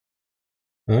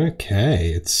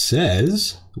Okay, it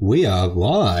says we are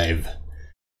live.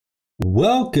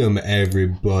 Welcome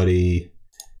everybody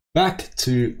back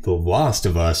to The Last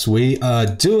of Us. We are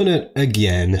doing it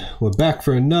again. We're back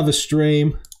for another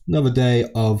stream, another day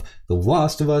of The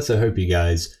Last of Us. I hope you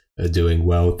guys are doing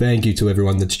well. Thank you to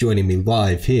everyone that's joining me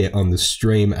live here on the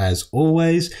stream as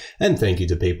always, and thank you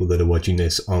to people that are watching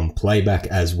this on playback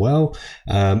as well.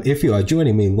 If you are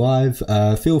joining me live,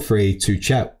 feel free to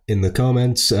chat in the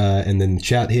comments and then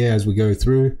chat here as we go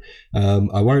through.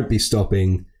 I won't be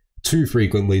stopping too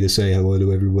frequently to say hello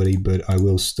to everybody, but I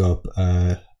will stop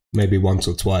maybe once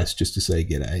or twice just to say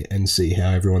g'day and see how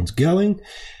everyone's going.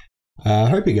 I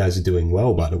hope you guys are doing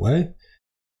well, by the way.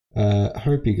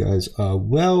 Hope you guys are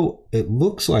well. It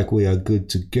looks like we are good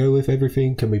to go with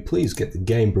everything. Can we please get the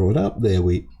game brought up? There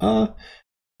we are.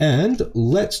 And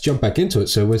let's jump back into it.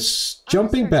 So we're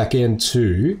jumping back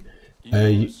into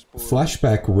a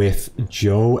flashback with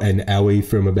Joel and Ellie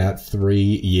from about 3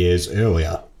 years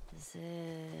earlier. Is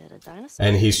it a dinosaur?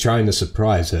 And he's trying to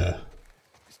surprise her.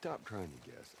 Stop trying to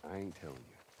guess. I ain't telling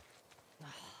you.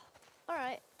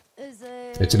 Alright. Is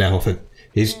it... It's an elephant.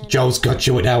 Joel's got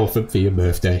you an elephant for your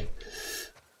birthday.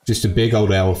 Just a big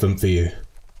old elephant for you.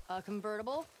 A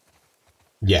convertible?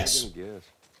 Yes. Guess.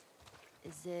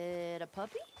 Is it a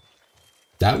puppy?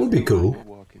 That would be cool.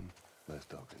 More walking, less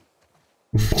talking.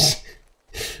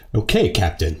 Okay,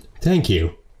 Captain. Thank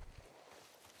you.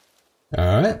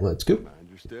 Alright, let's go. Mind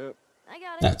your step. I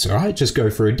got it. That's alright, just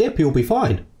go for a dip, you'll be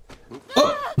fine.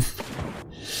 Oh.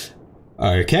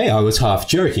 Okay, I was half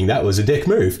joking, that was a dick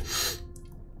move.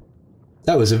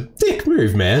 That was a dick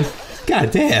move, man. God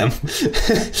damn.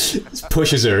 Just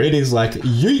pushes her in, he's like,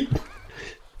 yeet.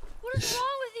 What is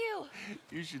wrong with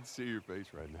you? You should see your face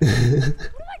right now. What if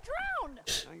I drowned?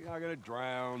 I gotta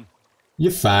drown.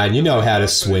 You're fine, you know how to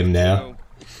swim now.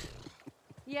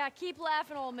 Yeah, keep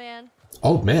laughing, old man.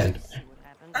 Old man. See what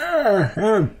happens.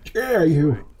 How dare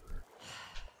you.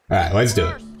 Alright, let's do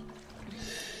it.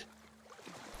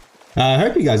 I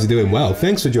hope you guys are doing well.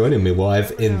 Thanks for joining me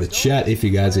live in the chat if you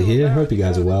guys are here. Hope you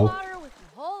guys are well.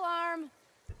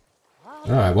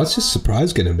 Alright, what's this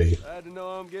surprise gonna be? Glad to know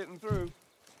I'm getting through.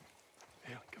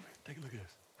 Hey, come here. Take a look at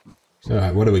this.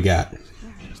 Alright, what do we got?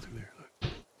 Just through there.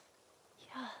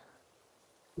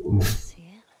 Look. Yeah. See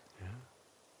it? Yeah.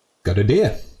 Got a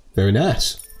deer. Very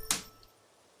nice.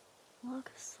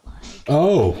 Looks like...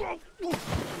 Oh!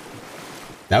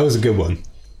 That was a good one.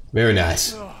 Very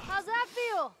nice. How's that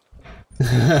feel?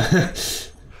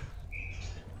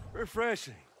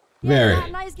 Refreshing. Very,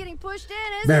 Not nice getting pushed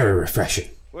in, is it? very refreshing.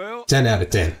 Well, 10 out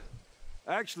of 10.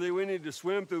 actually, we need to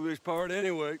swim through this part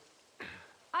anyway.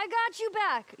 I got you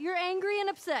back. You're angry and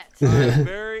upset. I'm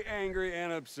very angry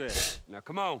and upset. Now,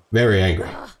 come on. Very angry.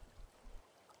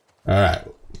 Alright,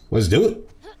 let's do it.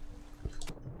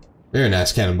 Very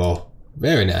nice, Cannonball.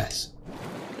 Very nice.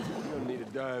 You're gonna need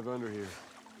to dive under here.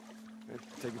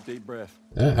 Take a deep breath.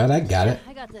 I got it.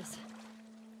 I got this.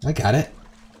 I got it.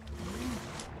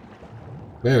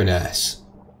 Very nice.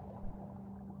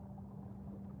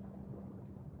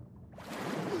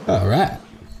 Alright.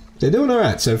 They're doing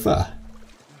alright so far.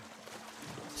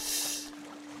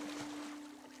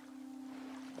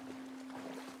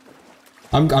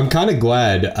 I'm kind of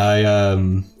glad I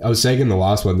was saying in the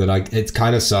last one that it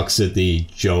kind of sucks that the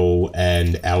Joel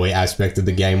and Ellie aspect of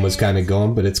the game was kind of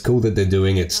gone, but it's cool that they're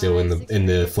doing it still in the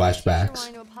flashbacks,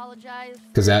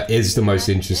 because that is the most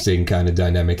interesting kind of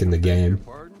dynamic in the game,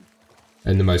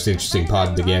 and the most interesting part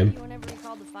of the game.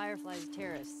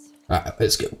 Alright,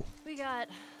 let's go. We got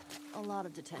a lot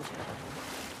of detention.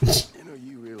 You know,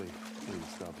 you really need to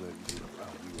stop letting people rile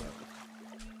you up.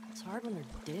 It's hard when they're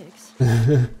dicks.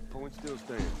 Point still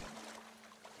stands.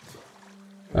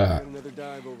 Alright. Another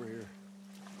dive over here.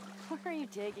 Where are you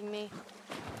taking me?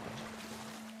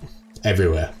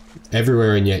 Everywhere.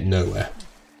 Everywhere and yet nowhere.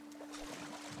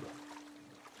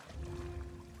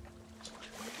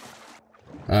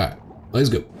 Alright, let's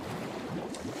go.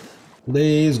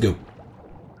 Let's go.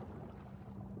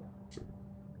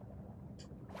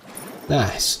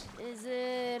 Nice. Is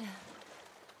it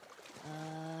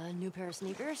a new pair of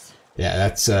sneakers? Yeah,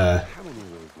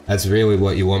 that's really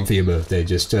what you want for your birthday.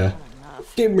 Just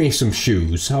give me some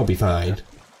shoes. I'll be fine.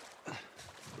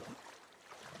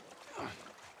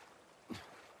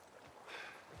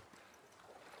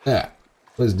 Alright,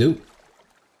 let's do it.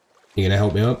 You gonna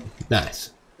help me up?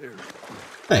 Nice.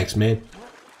 Thanks, man.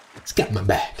 It's got my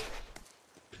back.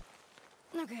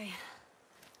 Okay.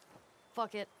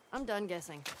 Fuck it. I'm done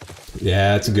guessing.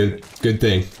 Yeah, that's a good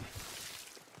thing.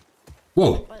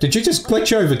 Whoa, did you just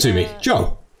glitch over to me?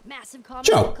 Joe! Massive comic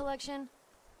Joe. book collection?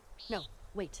 No,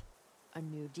 wait. A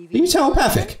new DVD. Are you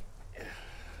telepathic?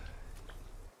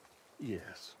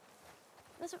 Yes.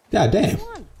 That's a, God damn. which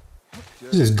one?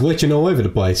 This is glitching all over the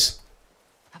place.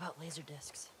 How about laser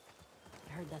discs?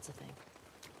 I heard that's a thing.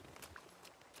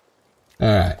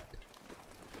 Alright.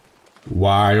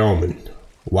 Wyoming.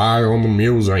 Wyoming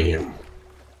Museum.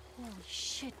 Holy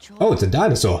shit, Joel. Oh, it's a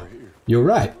dinosaur. You're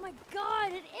right. Oh my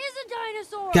god, it is a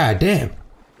dinosaur! God damn. And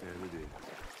it is.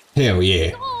 Hell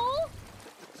yeah. Joel!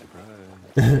 Surprise.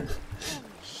 Holy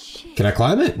shit. Can I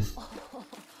climb it?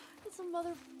 It's a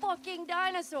motherfucking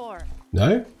dinosaur.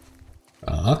 No?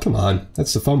 Aw, come on.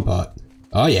 That's the fun part.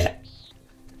 Oh yeah.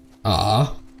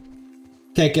 Aw.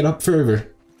 Can't get up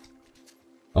further.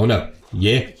 Oh no.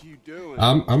 Yeah. What you doing?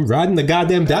 I'm riding the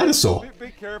goddamn dinosaur.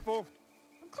 Be careful.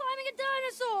 I'm climbing a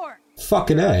dinosaur!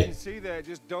 Fucking I A. can see that.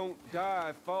 Just don't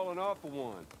die falling off of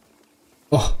one.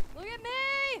 Oh, Look at me!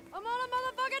 I'm on a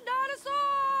motherfucking dinosaur!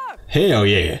 hell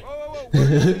yeah. Whoa, whoa, whoa. What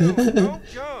are you doing? Don't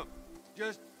jump.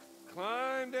 Just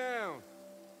climb down.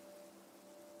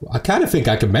 I kind of think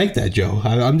I can make that, Joe.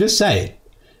 I'm just saying.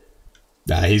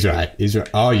 Nah, he's right. He's right.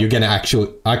 Oh, you're gonna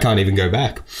actually... I can't even go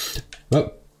back.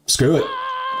 Well, screw it.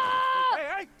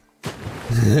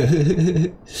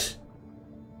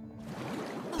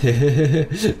 Hey,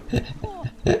 hey. Oh,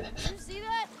 did you see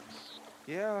that?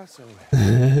 Yeah, I saw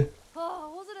that.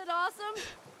 Oh, wasn't it awesome?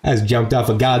 Has jumped off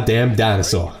a goddamn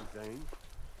dinosaur. Thing.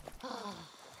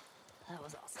 That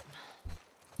was awesome.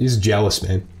 He's jealous,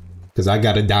 man. Because I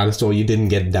got a dinosaur, you didn't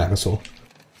get a dinosaur.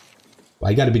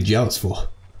 Why you gotta be jealous for?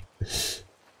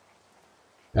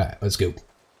 Alright, let's go.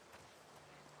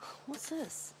 What's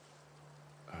this?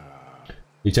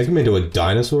 You taking me to a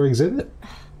dinosaur exhibit?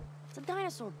 It's a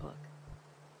dinosaur book.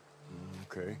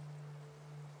 Okay.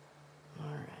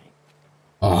 Alright.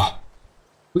 Oh,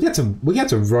 we got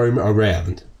to roam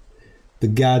around the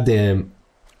goddamn.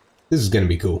 This is gonna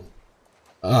be cool.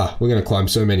 Ah, we're gonna climb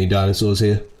so many dinosaurs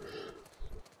here.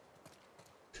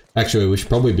 Actually, we should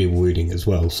probably be looting as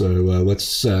well. So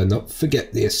let's not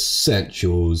forget the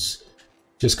essentials.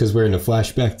 Just because we're in a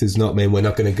flashback does not mean we're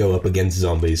not gonna go up against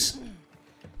zombies.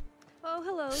 Oh,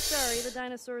 hello. Sorry, the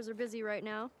dinosaurs are busy right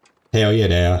now. Hell yeah,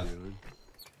 they are.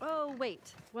 Oh,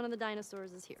 wait. One of the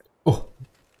dinosaurs is here. Oh,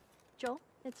 Joel,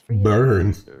 it's for you.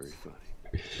 burn. Very funny.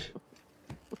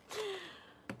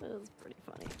 That was pretty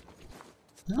funny.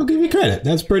 I'll give you credit.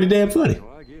 That's pretty damn funny.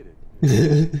 Oh, I get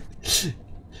it.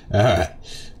 Alright.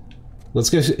 Let's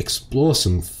go explore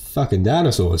some fucking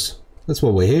dinosaurs. That's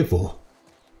what we're here for.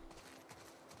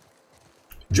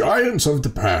 Giants of the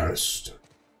past.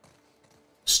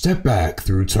 Step back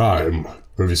through time,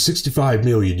 over 65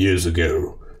 million years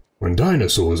ago, when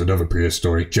dinosaurs and other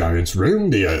prehistoric giants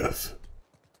roamed the earth.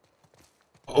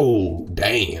 Oh,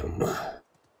 damn.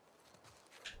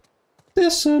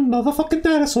 There's some motherfucking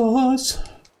dinosaurs.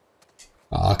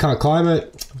 Oh, I can't climb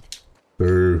it.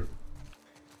 Boo.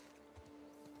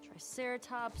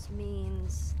 Triceratops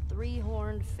means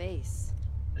three-horned face.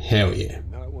 Hell yeah.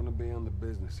 Not want to be on the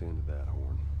business end of that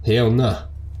horn. Hell no.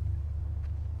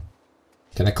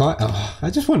 Can I climb? Oh, I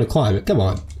just want to climb it. Come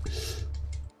on. I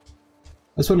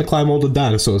just want to climb all the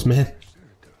dinosaurs, man.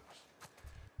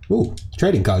 Ooh,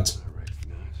 trading cards. I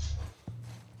recognize.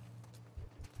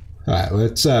 Alright,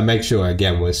 let's make sure,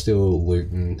 again, we're still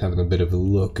looting, having a bit of a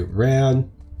look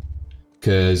around.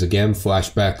 Because, again,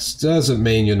 flashbacks doesn't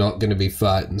mean you're not going to be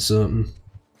fighting something.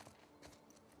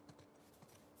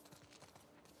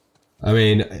 I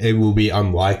mean, it will be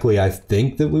unlikely, I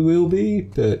think, that we will be,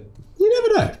 but you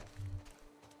never know.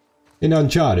 In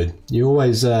Uncharted, you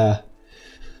always got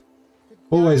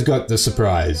the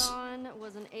surprise. Dawn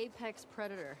was an apex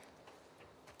predator.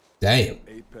 Damn.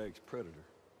 Apex predator.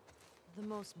 The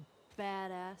most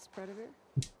badass predator.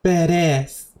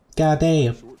 Badass.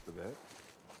 Goddamn. Short for that.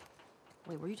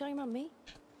 Wait, were you talking about me?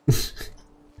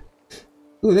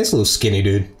 Look at this little skinny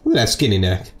dude. Look at that skinny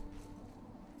neck.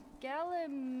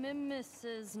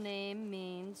 Gallimimus's name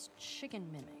means chicken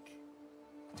mimic.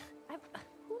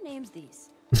 Who names these?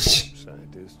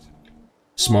 Scientists.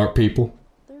 Smart people.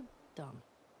 They're dumb.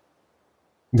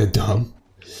 They're dumb.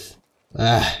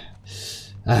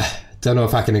 Don't know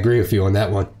if I can agree with you on that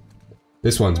one.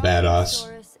 This one's badass.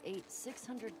 Brontosaurus ate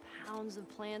 600 pounds of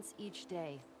plants each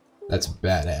day. That's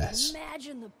badass.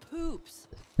 Imagine the poops.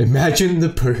 Imagine the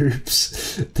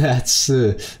poops. That's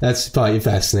the part you're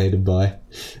fascinated by.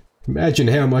 Imagine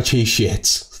how much he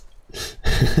shits.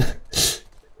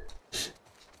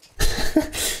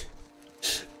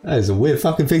 That is a weird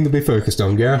fucking thing to be focused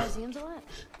on, girl. Museums a lot.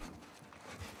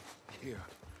 Yeah.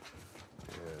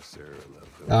 Yeah, Sarah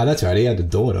loved them. Ah, that's right, he had a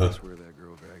daughter. That's where that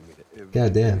girl dragged me to every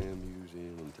Goddamn. damn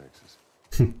museum in Texas.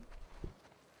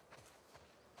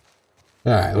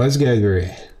 Alright, let's go through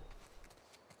here.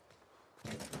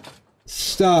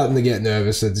 Starting to get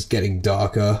nervous that it's getting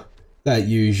darker. That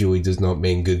usually does not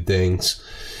mean good things.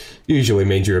 Usually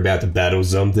means you're about to battle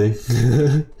something.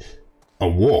 A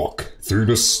walk through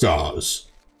the stars.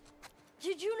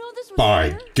 Did you know this was By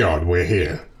here? God, we're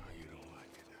here.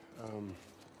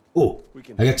 Oh,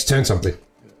 I got to turn something.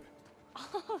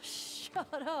 Oh, shut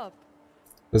up.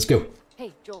 Let's go.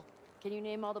 Hey, Joel, can you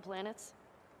name all the planets?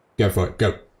 Go for it.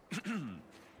 Go.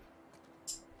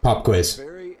 Pop quiz.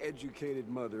 Very educated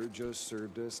mother just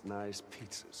served us nice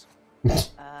pizzas.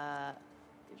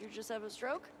 Did you just have a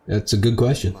stroke? That's a good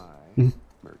question. My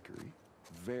Mercury,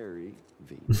 very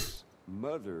Venus,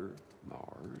 mother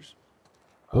Mars.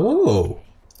 Oh,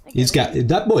 he's got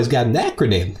that boy's got an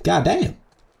acronym. God damn.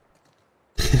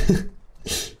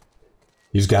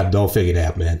 He's got it all figured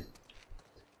out, man.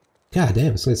 God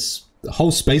damn, it's like the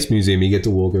whole space museum you get to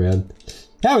walk around.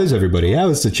 How is everybody? How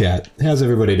is the chat? How's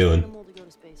everybody doing? Animal to go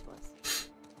to space was.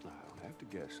 I'll have to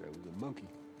guess that was a monkey.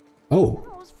 Oh.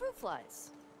 Oh, it was fruit flies.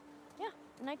 Yeah,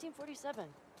 in 1947.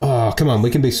 Oh, come on, we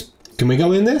can be... Can we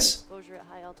go in this? Exposure at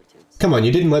high altitudes. Come on,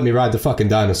 you didn't let me ride the fucking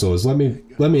dinosaurs. Let me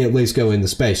at least go in the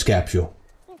space capsule.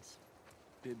 Thanks.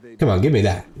 Did they Come on, give me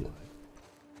that.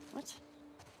 What?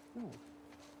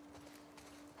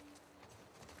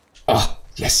 Oh,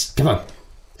 yes, come on.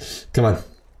 Come on.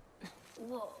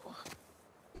 Whoa.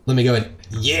 Let me go in.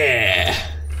 Yeah!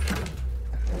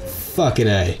 Fucking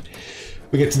A.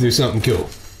 We get to do something cool.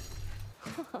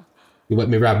 You let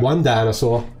me ride one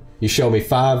dinosaur. You show me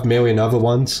 5 million other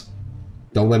ones.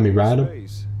 Don't let me ride them.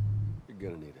 Space, you're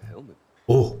gonna need a helmet.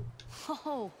 Oh,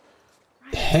 Oh,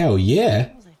 hell yeah.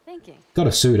 what was I thinking?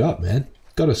 Gotta suit up, man.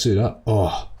 Gotta suit up.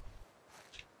 Oh.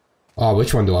 Oh,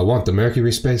 which one do I want? The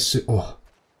Mercury space suit? Oh.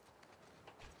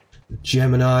 The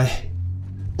Gemini.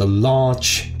 The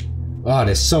launch. Oh,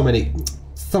 there's so many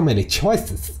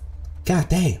choices. God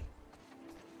damn.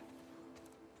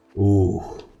 Ooh.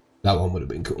 That one would have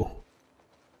been cool.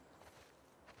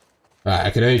 Alright, I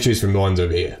can only choose from the ones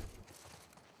over here.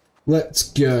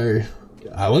 Let's go.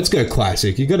 Let's go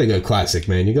classic. You gotta go classic,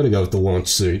 man. You gotta go with the launch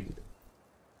suit.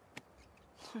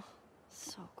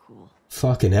 So cool.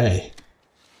 Fucking A.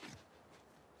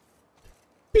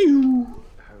 Pew!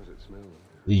 How's it smelling?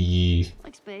 Yeah.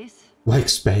 Like space Like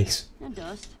space. and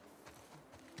dust.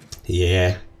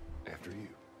 Yeah. After you.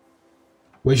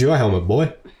 Where's your helmet,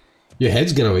 boy? Your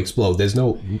head's gonna explode. There's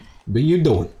no... What are you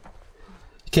doing?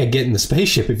 You can't get in the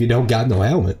spaceship if you don't got no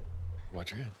helmet.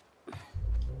 Watch your head.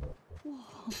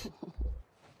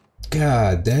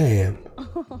 God damn.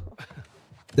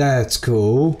 That's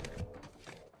cool.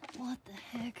 What the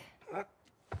heck?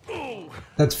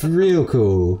 That's real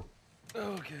cool.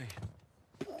 Okay.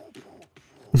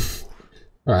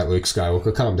 Alright, Luke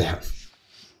Skywalker, calm down.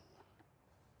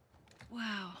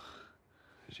 Wow.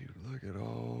 As you look at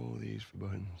all these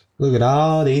buttons. Look at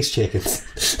all these chickens.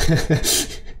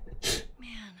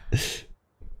 Man.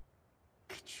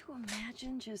 Could you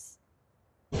imagine just...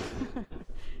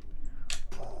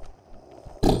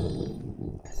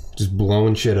 Just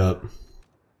blowing shit up.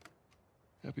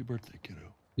 Happy birthday, kiddo.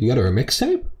 You got her a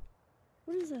mixtape?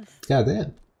 What is this? God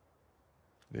damn.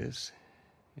 This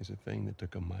is a thing that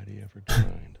took a mighty effort to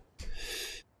find.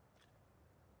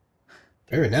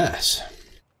 Very nice.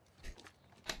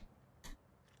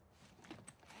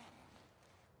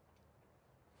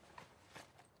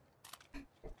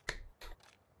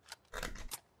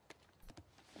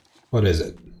 What is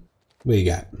it? What you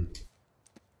got?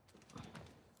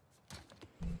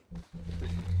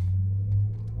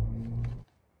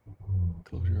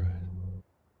 Close your eyes.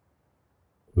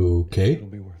 Okay. It'll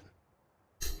be worth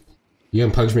it. You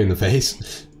gonna punch me in the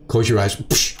face? Close your eyes. 30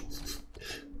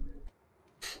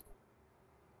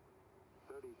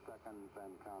 seconds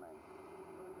and counting.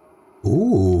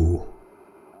 Ooh.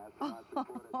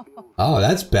 Oh,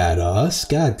 that's badass.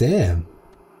 God damn.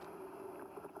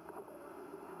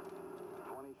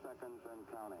 20 seconds and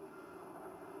counting.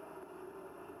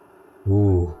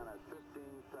 Ooh. 15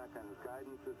 seconds.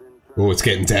 Guidance is in. Ooh, it's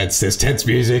getting tense. There's tense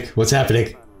music. What's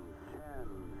happening? 10,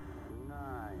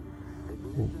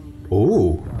 9.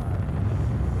 Ooh.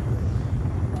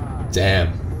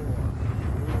 Damn.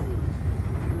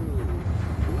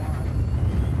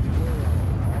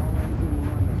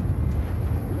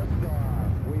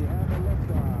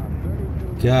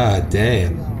 God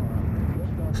damn.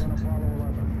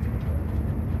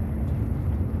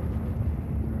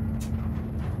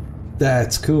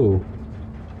 That's cool.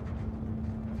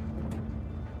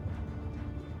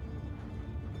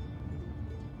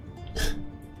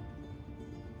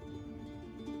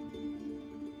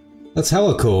 That's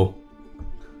hella cool.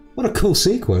 What a cool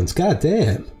sequence. God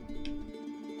damn.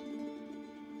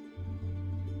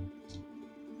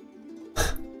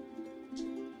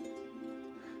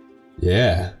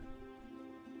 Yeah.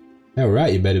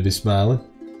 Alright, you better be smiling.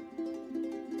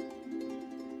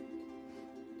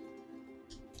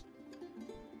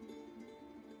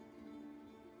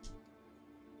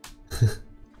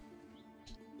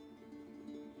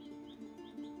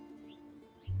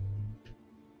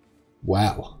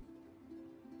 Wow.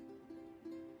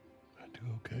 I do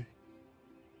okay.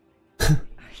 Are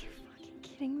you fucking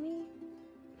kidding me?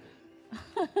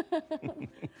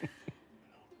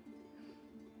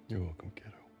 You're welcome,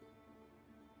 kiddo.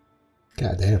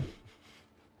 Goddamn.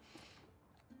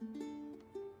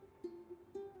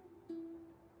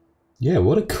 Yeah,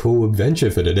 what a cool adventure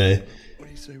for today. What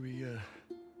do you say we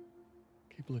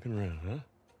keep looking around, huh?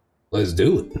 Let's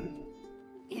do it.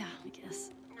 Yeah, I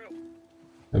guess.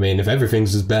 I mean, if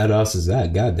everything's as badass as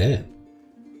that, goddamn.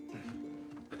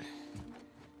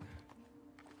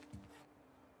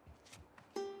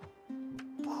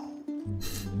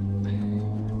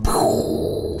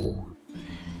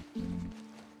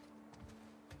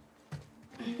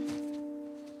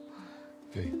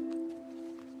 Hey.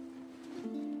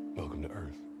 Welcome to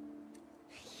Earth.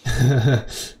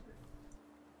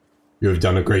 You have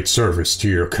done a great service to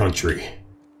your country.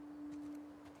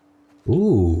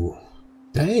 Ooh.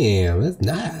 Damn, that's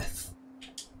nice.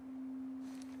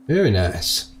 Very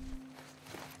nice.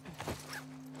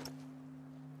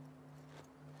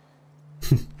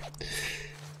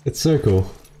 It's so cool.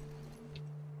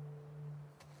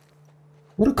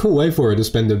 What a cool way for her to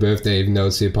spend her birthday even though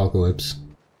it's the apocalypse.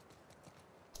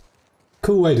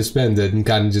 Cool way to spend it and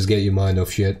kind of just get your mind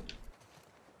off shit.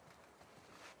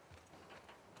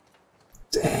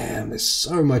 Damn, there's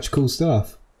so much cool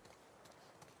stuff.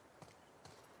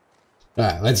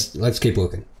 Alright, let's keep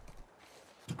looking.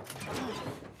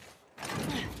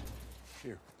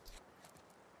 Here.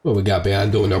 What we got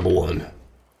behind door number 1?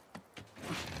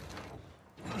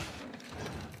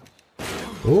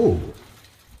 Oh.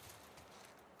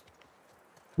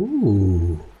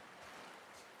 Ooh.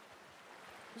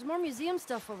 There's more museum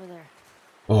stuff over there.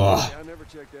 Oh. I never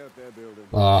checked out that building.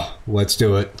 Oh, let's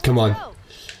do it. Come on. Oh,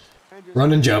 And just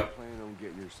Run and jump. plan on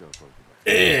getting yourself over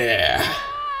there. Yeah.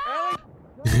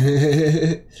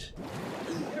 Never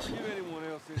give anyone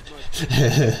else this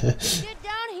much. get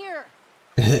down here.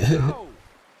 No,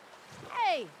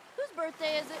 Hey, whose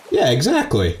birthday is it? Yeah,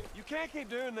 exactly. you can't keep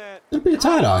doing that. Don't be a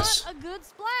tight I ass. want a good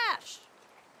splash.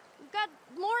 We've got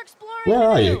more exploring Where to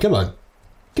are do. you? Come on.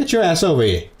 Get your ass over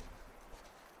here.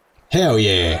 Hell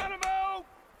yeah. Animal!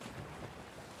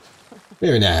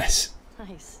 Very nice.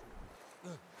 Nice.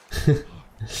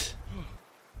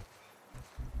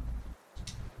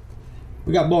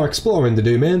 We got more exploring to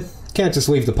do, man. Can't just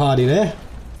leave the party there.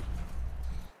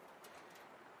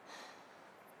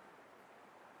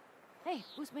 Hey,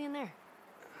 who's being there?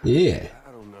 Yeah.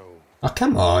 I don't know. Oh,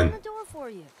 come Open on. the door for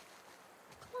you.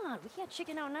 Come on, we can't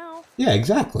chicken out now. Yeah,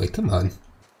 exactly. Come on.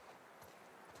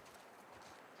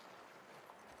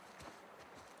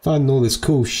 Finding all this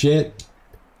cool shit.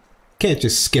 Can't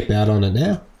just skip out on it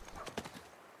now.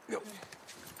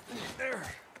 There.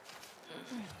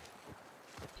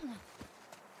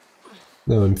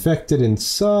 No infected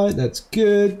inside. That's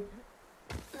good.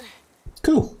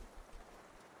 Cool.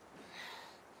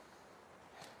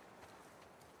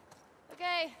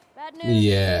 Okay, bad news.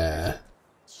 Yeah.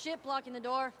 Shit blocking the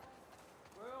door.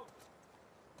 Well,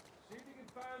 see if you can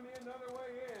find me another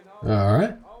way in.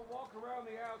 Alright. I'll walk around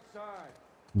the outside.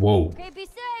 Whoa. Okay, be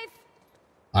safe.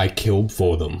 I killed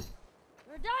for them.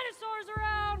 There are dinosaurs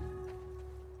around.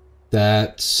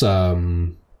 That's,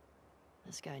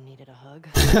 This guy needed a hug.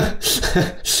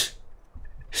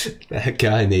 that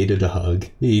guy needed a hug.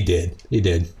 He did. He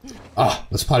did. Ah,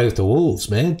 let's party with the wolves,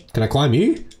 man. Can I climb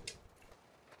you?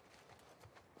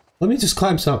 Let me just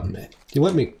climb something, man. You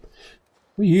let me...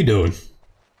 What are you doing?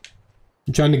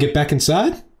 You trying to get back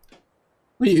inside?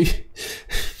 What are you...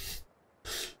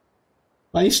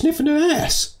 Why are you sniffing her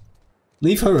ass?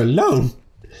 Leave her alone.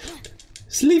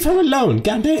 Just leave her alone,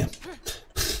 goddamn.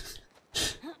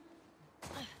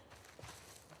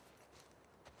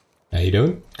 How you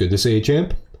doing? Good to see you,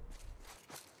 champ.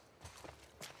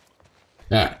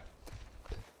 Alright.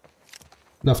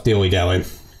 Enough dilly-dallying.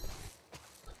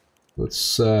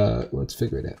 Let's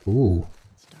figure it out. Ooh.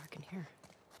 It's dark in here.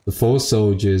 The 4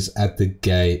 soldiers at the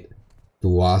gate. The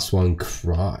last one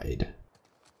cried.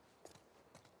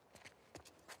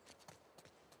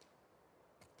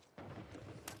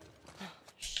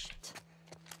 Shit.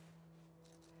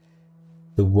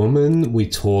 The woman we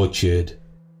tortured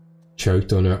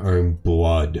choked on her own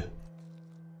blood.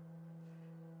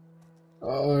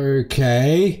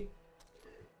 Okay.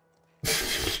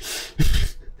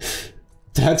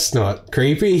 That's not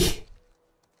creepy.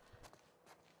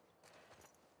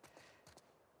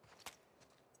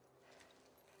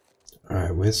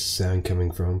 Alright, where's the sound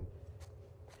coming from?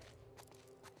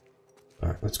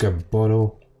 Alright, let's grab a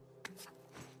bottle.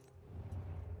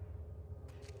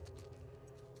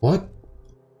 What?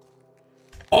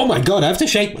 Oh my god, I have to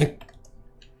shake my...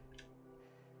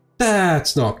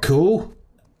 That's not cool.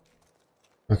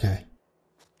 Okay.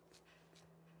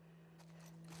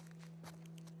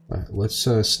 Alright, let's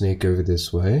sneak over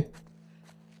this way.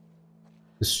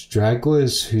 The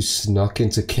stragglers who snuck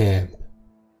into camp.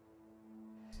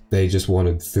 They just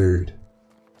wanted food.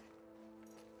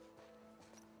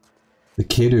 The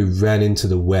kid who ran into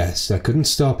the west, I couldn't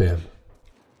stop him.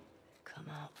 Come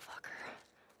out, fucker.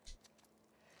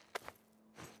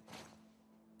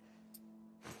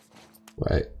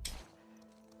 Right.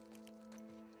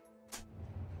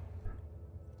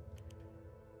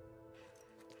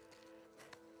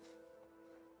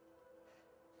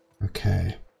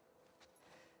 Okay.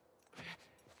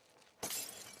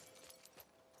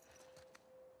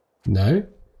 No?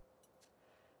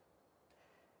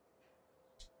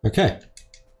 Okay.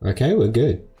 Okay, we're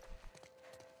good.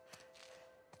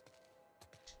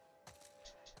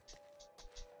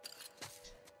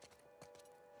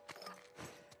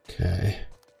 Okay.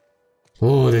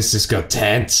 Oh, this just got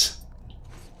tense.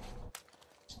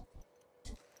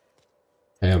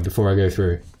 Hang on, before I go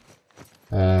through.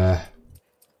 Oh,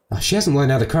 she hasn't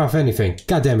learned how to craft anything.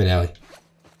 God damn it, Ellie.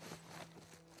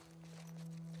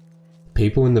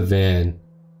 People in the van,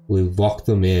 we locked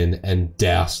them in and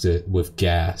doused it with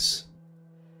gas.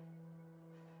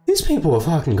 These people are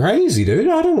fucking crazy, dude.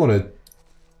 I don't want to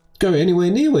go anywhere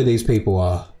near where these people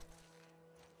are.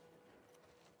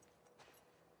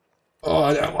 Oh,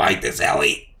 I don't like this,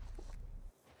 Ellie.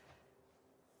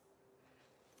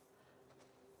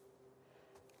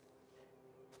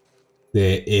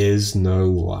 There is no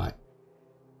light.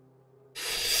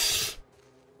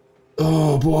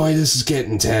 Oh boy, this is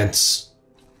getting tense.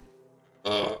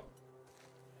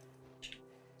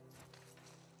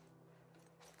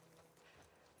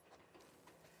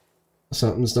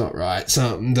 Something's not right.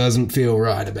 Something doesn't feel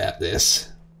right about this.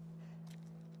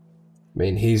 I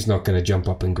mean, he's not going to jump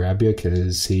up and grab you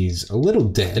because he's a little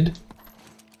dead.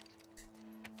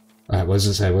 Alright, what does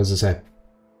it say? What does it say?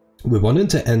 We wanted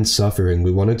to end suffering.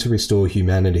 We wanted to restore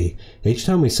humanity. Each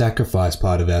time we sacrificed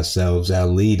part of ourselves, our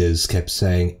leaders kept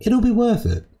saying, it'll be worth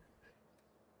it.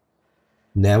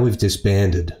 Now we've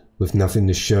disbanded, with nothing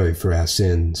to show for our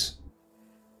sins.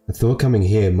 I thought coming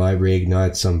here might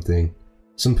reignite something.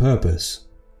 Some purpose.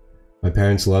 My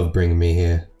parents loved bringing me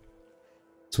here.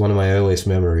 It's one of my earliest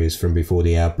memories from before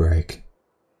the outbreak.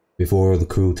 Before all the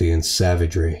cruelty and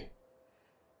savagery.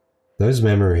 Those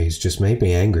memories just made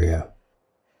me angrier.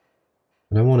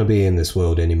 I don't want to be in this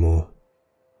world anymore.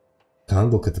 Can't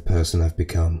look at the person I've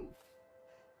become.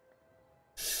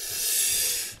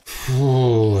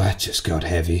 Oh, that just got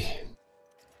heavy.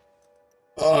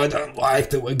 Oh, I don't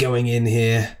like that we're going in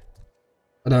here.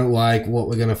 I don't like what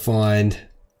we're gonna find,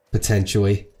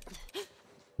 potentially.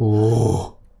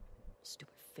 Oh.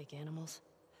 Stupid fake animals.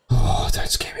 Oh, don't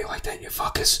scare me like that, you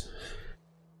fuckers.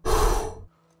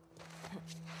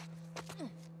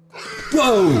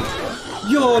 Whoa!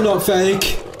 You're not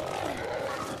fake!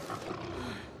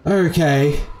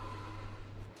 Okay.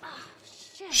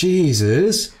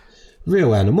 Jesus.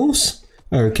 Real animals?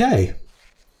 Okay.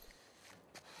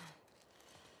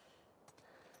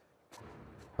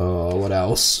 Oh, what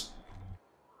else?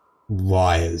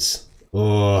 Liars.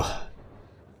 Oh.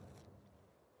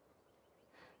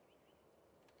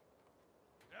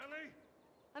 Ellie?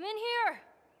 I'm in here.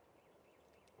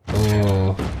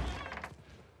 Oh.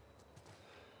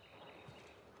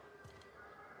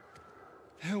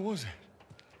 The hell was it?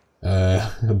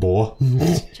 A boar.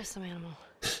 Just some animal.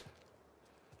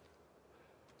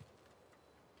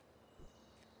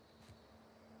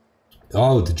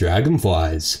 Oh, the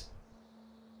dragonflies.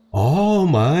 Oh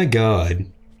my god.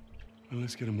 Well,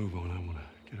 let's get a move on. I want to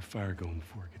get a fire going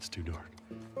before it gets too dark.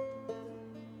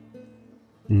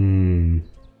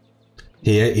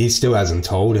 He still hasn't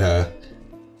told her.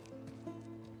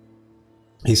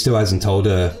 He still hasn't told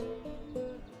her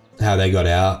how they got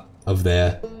out of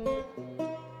there.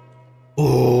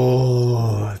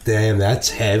 Oh, damn, that's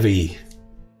heavy.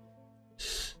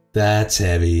 That's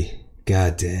heavy.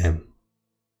 God damn.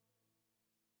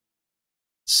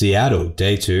 Seattle,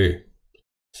 day 2.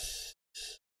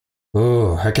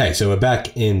 Oh, okay, so we're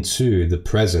back into the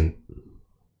present.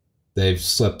 They've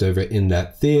slept over in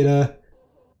that theater.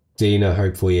 Dina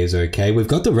hopefully is okay. We've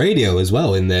got the radio as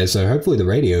well in there, so hopefully the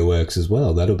radio works as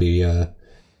well. That'll be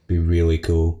really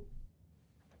cool.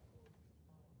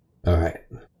 Alright.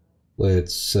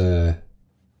 Let's, and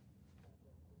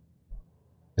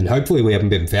hopefully we haven't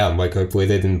been found. Like, hopefully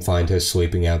they didn't find her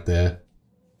sleeping out there.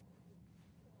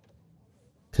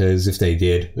 Because if they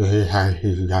did... You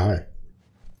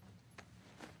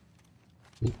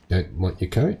don't want your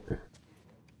coat?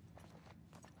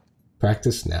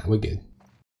 Practice? Nah, we're good.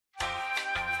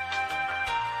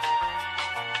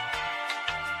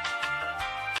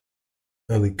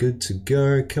 Are we good to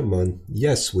go? Come on.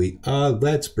 Yes, we are.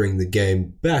 Let's bring the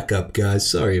game back up, guys.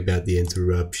 Sorry about the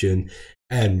interruption.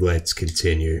 And let's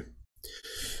continue.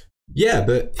 Yeah,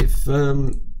 but if,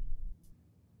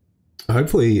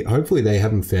 hopefully they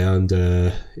haven't found,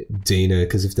 Dina,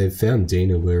 because if they've found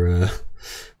Dina, we're a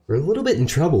little bit in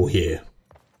trouble here.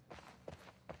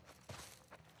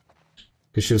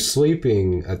 Because she was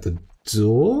sleeping at the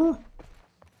door?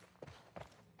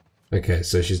 Okay,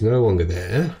 so she's no longer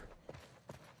there.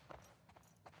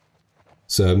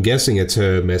 So I'm guessing it's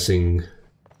her messing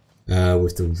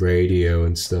with the radio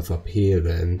and stuff up here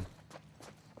then.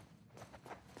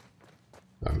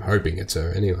 I'm hoping it's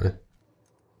her anyway.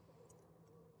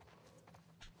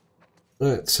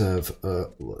 Let's have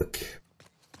a look.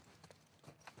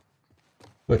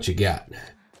 What you got?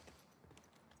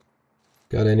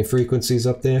 Got any frequencies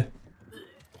up there?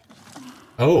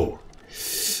 Oh!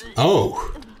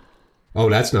 Oh! Oh,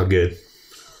 that's not good.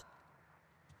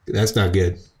 That's not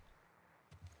good.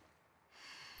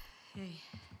 Hey.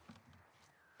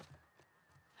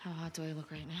 How hot do I look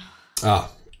right now?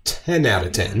 Ah, 10 out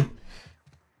of 10.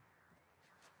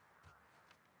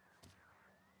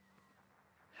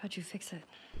 How'd you fix it?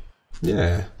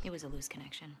 Yeah. It was a loose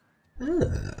connection.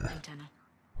 Ah. Antenna.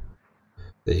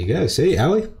 There you go. See,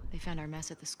 Ellie? They found our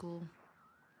mess at the school.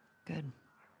 Good.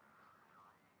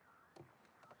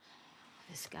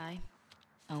 This guy,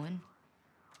 Owen,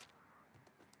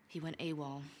 he went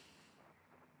AWOL.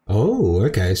 Oh,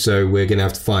 okay. So we're gonna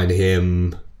have to find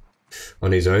him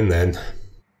on his own then.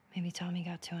 Maybe Tommy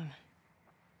got to him.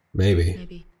 Maybe.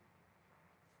 Maybe.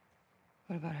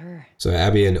 What about her? So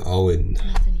Abby and Owen.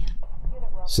 Nothing yet.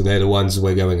 So they're the ones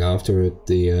we're going after at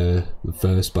the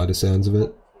first, by the sounds of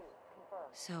it.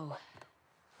 So,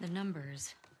 the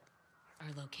numbers are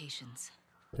locations.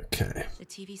 Okay. The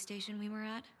TV station we were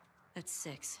at, that's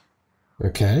 6.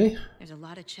 Okay. There's a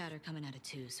lot of chatter coming out of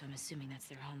 2, so I'm assuming that's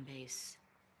their home base.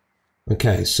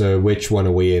 Okay, so which one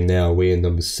are we in now? Are we in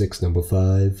number 6, number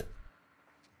 5?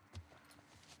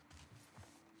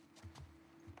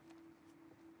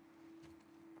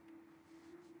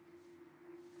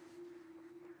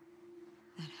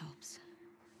 That helps.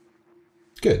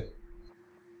 Good.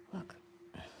 Look.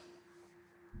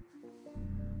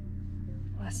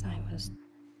 Last night was...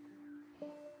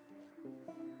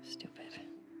 stupid.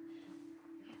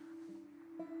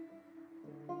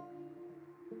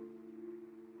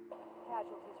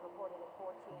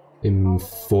 In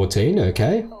 14,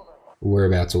 okay.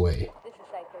 Whereabouts are we? This is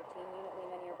Site 13, Unit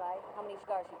Lima nearby. How many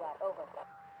scars you got? Over.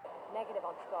 Negative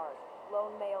on scars.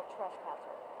 Lone male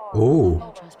trespasser. Ooh.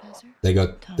 No trespasser? They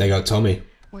got Tommy.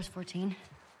 Where's 14?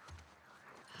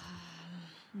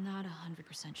 Not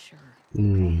 100% sure.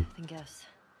 Mm. Then guess.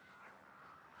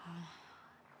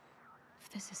 If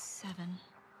this is 7,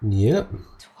 Yep.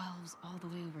 12's all the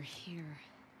way over here.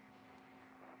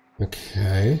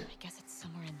 Okay. I guess it's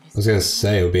somewhere in this. I was gonna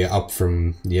say it would be up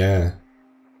from, yeah,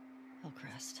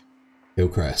 Hillcrest.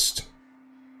 Hillcrest.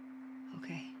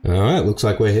 Okay. Alright, looks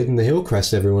like we're hitting the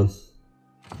Hillcrest, everyone.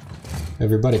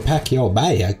 Everybody pack your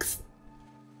bags.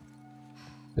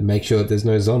 And make sure that there's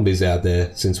no zombies out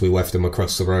there, since we left them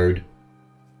across the road.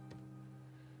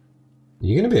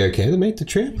 You gonna be okay to make the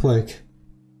trip? Like...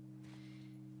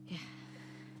 Yeah.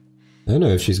 I don't know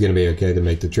if she's gonna be okay to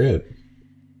make the trip.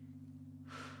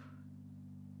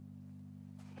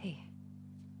 Hey.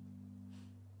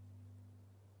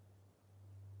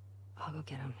 I'll go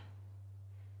get him.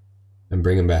 And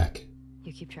bring him back.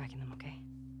 You keep tracking them, okay?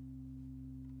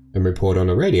 And report on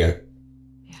the radio.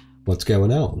 Yeah. What's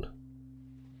going on?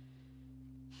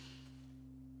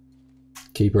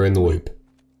 Keep her in the loop.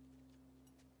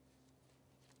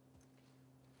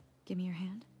 Give me your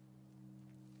hand.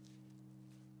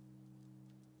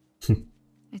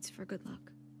 It's for good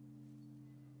luck.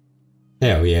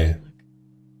 Hell yeah. Look,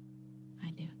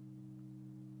 I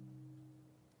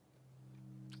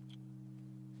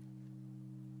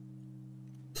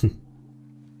do.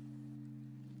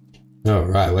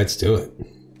 Alright, let's do it.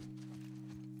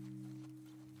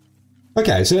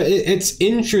 Okay, so it's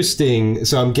interesting.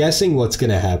 So I'm guessing what's going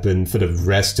to happen for the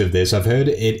rest of this. I've heard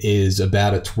it is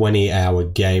about a 20-hour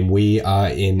game. We are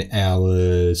in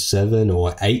hour 7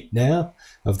 or 8 now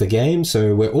of the game,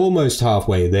 so we're almost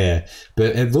halfway there.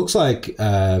 But it looks like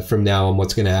from now on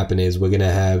what's going to happen is we're going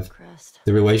to have... Crest.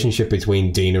 the relationship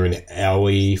between Dina and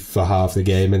Ellie for half the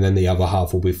game, and then the other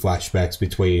half will be flashbacks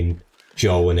between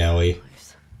Joel and Ellie.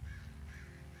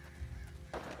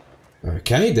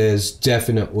 Okay, there's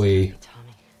definitely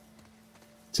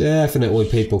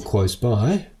people close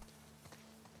by.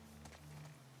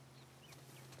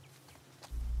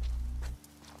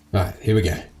 Alright, here we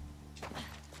go.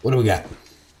 What do we got?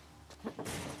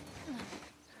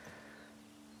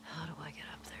 How do I get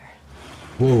up there?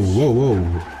 Whoa, whoa,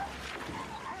 whoa.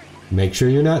 Make sure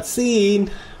you're not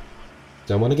seen.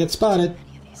 Don't want to get spotted.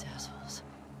 Any of these assholes.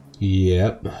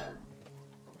 Yep.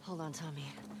 Hold on, Tommy.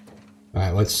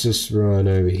 Alright, let's just run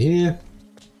over here.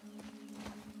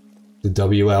 The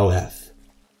WLF.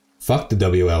 Fuck the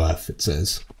WLF, it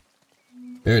says.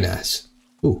 Very nice.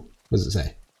 Ooh, what does it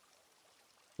say?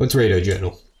 What's radio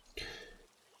journal?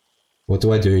 What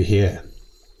do I do here?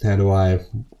 How do I...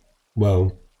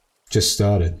 Well, just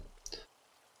started.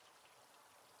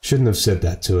 Shouldn't have said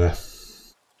that to her.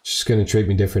 She's gonna treat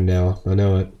me different now. I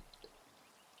know it.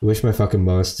 I wish my fucking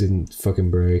mouse didn't fucking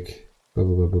break. Blah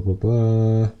blah blah blah blah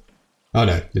blah. Oh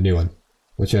no, the new one.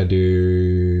 What should I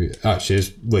do? Oh, she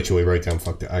just literally wrote down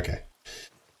fucked it. Okay.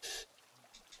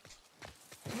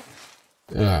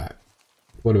 Alright.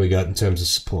 What do we got in terms of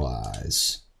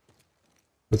supplies?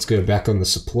 Let's go back on the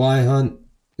supply hunt.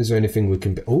 Is there anything we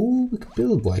can... Oh, we can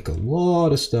build like a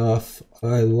lot of stuff.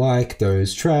 I like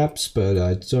those traps, but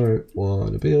I don't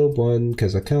want to build one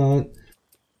because I can't.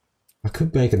 I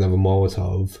could make another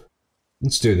Molotov.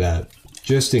 Let's do that.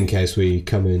 Just in case we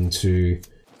come into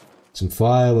some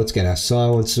fire. Let's get our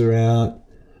silencer out.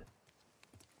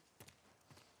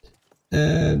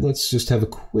 And let's just have a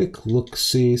quick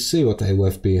look-see, see what they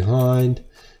left behind.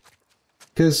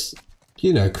 Because,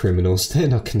 you know, criminals, they're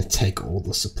not going to take all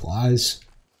the supplies.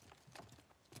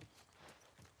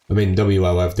 I mean,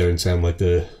 WLF don't sound like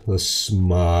the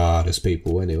smartest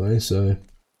people anyway, so...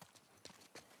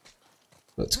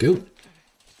 Let's go.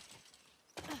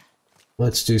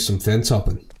 Let's do some fence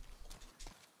hopping.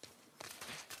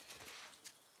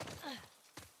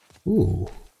 Ooh.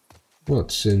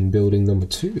 What's in building number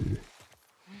 2?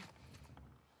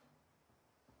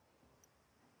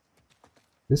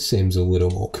 This seems a little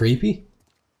more creepy.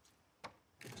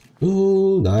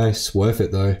 Ooh, nice. Worth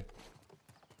it though.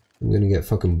 I'm gonna get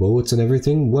fucking bullets and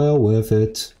everything. Well worth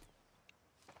it.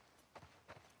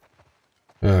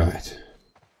 Alright.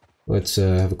 Let's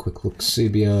have a quick look. See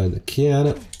behind the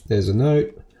counter. There's a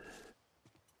note.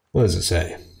 What does it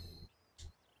say?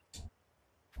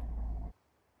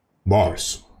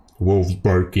 Boss, wolves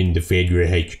broke into Federal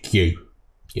HQ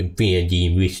and found the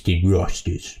enlisted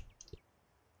rosters.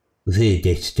 We've heard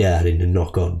they're starting to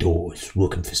knock on doors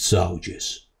looking for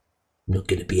soldiers. I'm not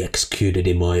gonna be executed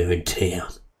in my own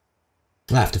town.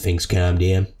 After things calm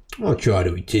down, I'll try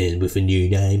to return with a new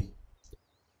name.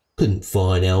 Couldn't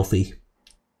find Alfie.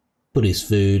 Put his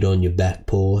food on your back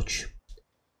porch.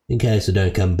 In case I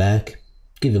don't come back,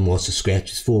 give him lots of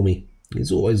scratches for me.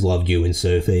 He's always loved you and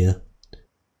Sophia.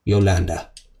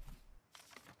 Yolanda.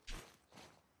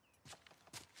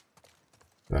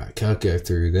 Alright, can't go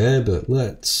through there, but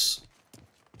let's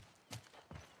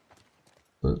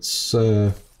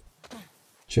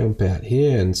jump out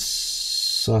here and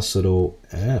suss it all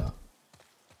out.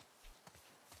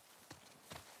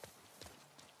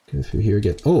 Go through here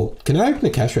again. Oh, can I open the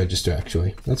cash register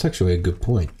actually? That's actually a good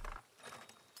point.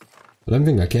 I don't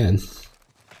think I can.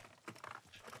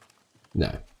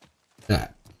 No.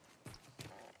 Alright.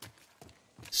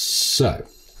 So,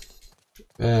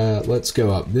 let's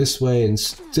go up this way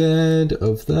instead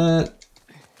of that.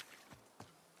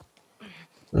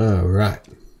 Alright.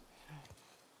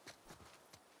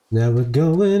 Now we're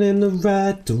going in the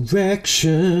right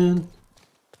direction.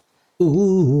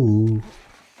 Ooh.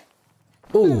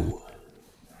 Ooh.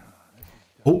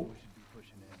 Oh.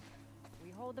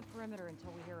 We hold the perimeter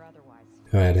until we hear otherwise.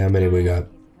 Alright, how many we got?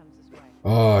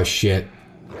 Oh shit.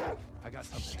 I got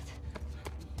something.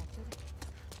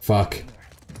 Fuck.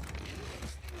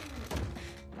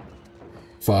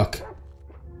 Fuck.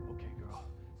 Okay, girl.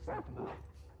 Snap them out.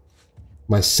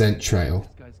 My scent trail.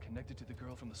 This guy's connected to the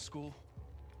girl from the school.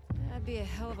 That'd be a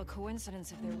hell of a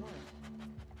coincidence if there were.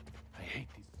 I hate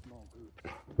these small groups.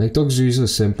 Make dogs use the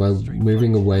scent by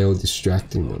moving away or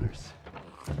distracting them.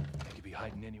 They could be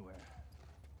hiding anywhere.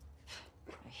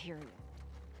 I hear you.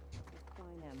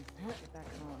 Find them. Get back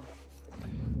home.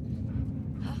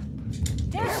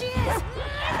 There she is!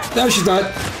 No, she's not.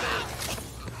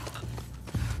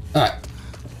 Alright.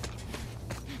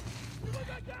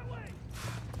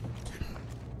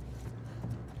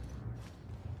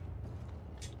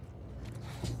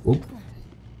 Oop.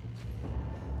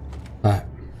 Alright.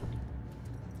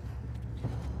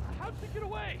 How'd she get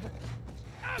away?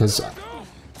 Cause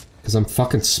I'm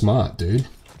fucking smart, dude.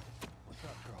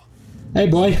 Hey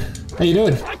boy, how you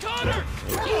doing? I caught her!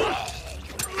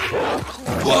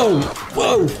 Whoa,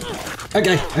 whoa.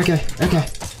 Okay.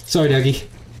 Sorry, Dougie.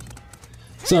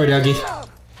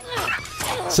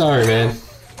 Sorry, man.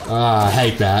 Ah, I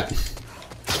hate that.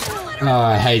 Oh,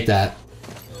 I hate that.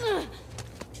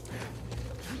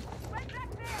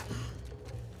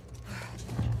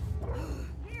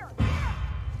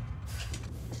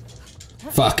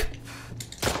 Fuck.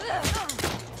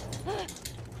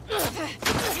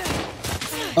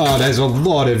 Oh, there's a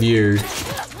lot of you.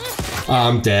 Oh,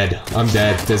 I'm dead.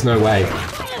 There's no way.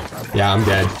 Yeah, I'm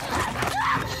dead.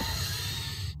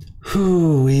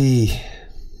 Whew-wee.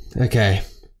 Okay.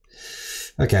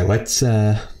 Okay, let's,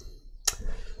 bring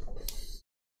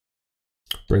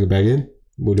it back in.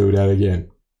 We'll do that again.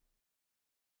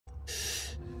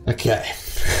 Okay.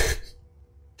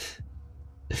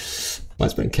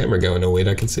 Why's my camera going all weird?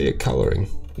 I can see it coloring.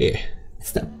 Yeah.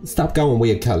 Stop going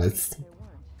weird colors.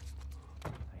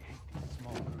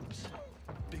 Small groups.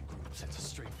 Big groups, it's a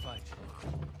straight fight.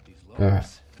 These Alright.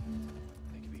 lowers,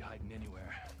 they could be hiding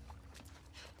anywhere.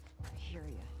 I hear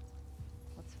ya.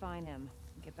 Let's find him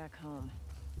and get back home.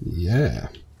 Yeah.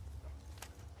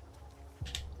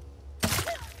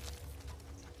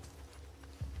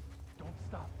 Don't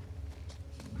stop.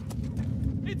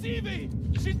 It's Evie!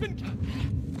 She's been...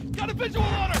 got a visual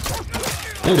on her!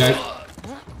 Hey, Dad.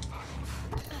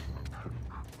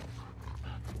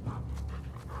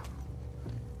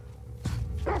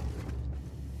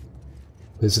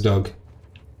 There's a dog.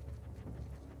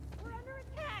 We're under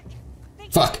attack.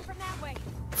 Fuck. From that way.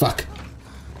 Fuck.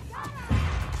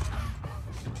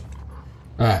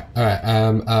 Alright.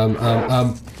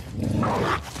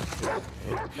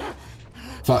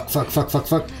 Fuck.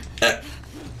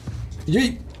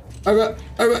 Yeet. Over.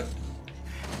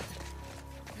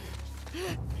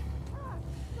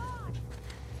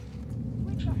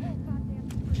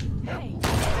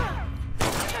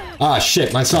 Ah,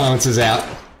 shit, my silence is out.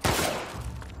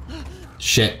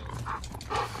 Shit.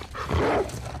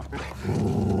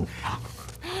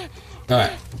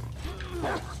 Alright.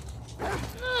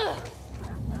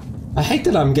 I hate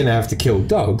that I'm gonna have to kill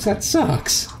dogs, that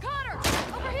sucks. Connor,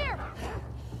 over here.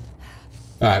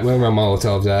 Alright, where are my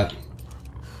Molotovs at?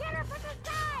 Get her from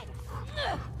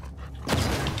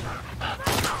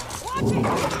the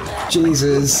side.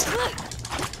 Jesus.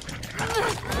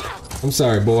 I'm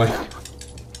sorry, boy.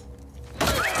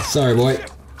 Sorry, boy.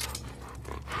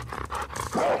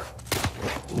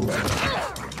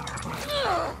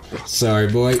 Sorry,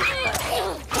 boy.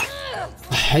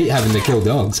 I hate having to kill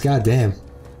dogs, god damn.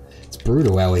 It's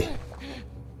brutal, Ellie.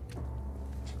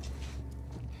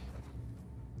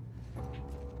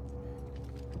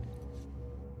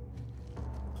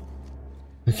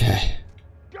 Okay.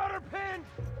 Got her pinned!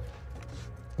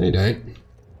 No, you don't.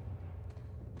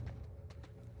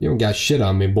 You don't got shit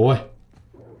on me, boy.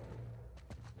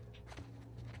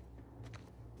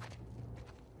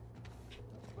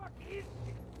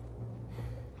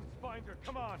 Find her,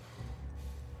 come on!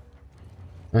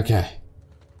 Okay.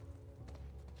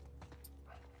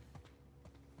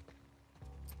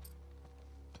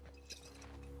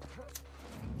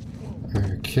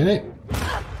 Okay.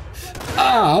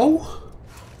 Ow!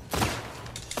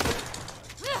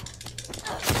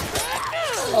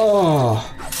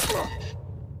 Oh.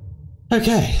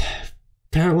 Okay.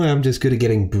 Apparently I'm just good at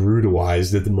getting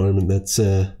brutalized at the moment. That's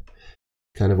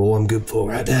kind of all I'm good for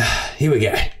right now. Here we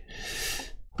go.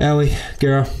 Ellie,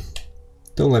 girl,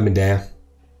 don't let me down.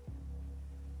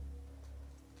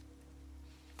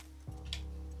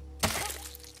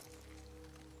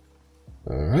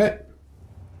 Alright.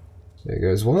 There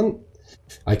goes one.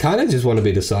 I kind of just want to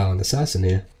be the silent assassin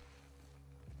here.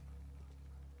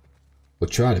 Or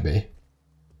try to be.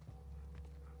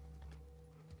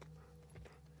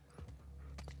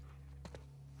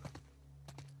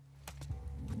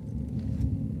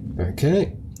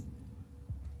 Okay.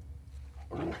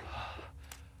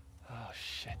 Oh,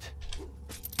 shit.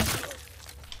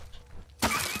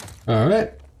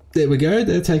 Alright. There we go.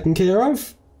 They're taken care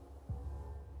of.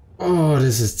 Oh,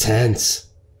 this is tense.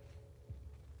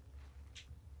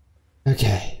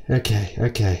 Okay. Think.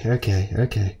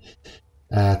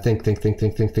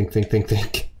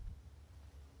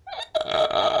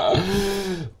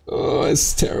 Oh,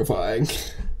 it's terrifying.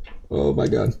 Oh my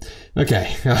god.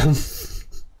 Okay.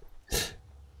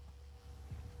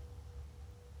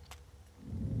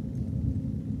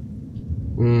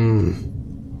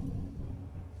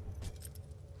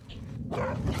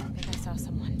 I think I saw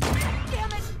someone.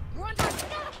 Damn it! Run!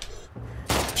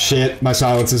 Shit, my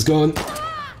silence is gone.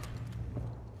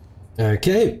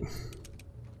 Okay.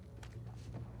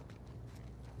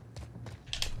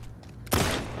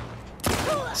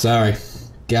 Sorry.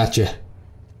 Gotcha.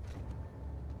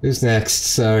 Who's next?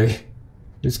 Sorry.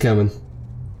 Who's coming?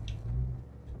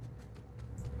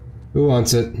 Who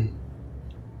wants it?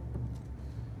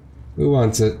 Who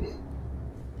wants it?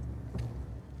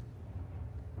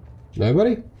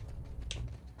 Nobody? I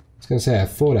was gonna say, I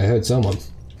thought I heard someone.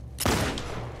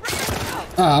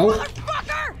 Ow!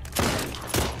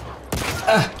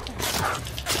 Ah!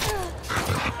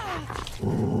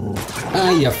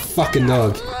 Ah, you fucking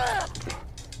dog.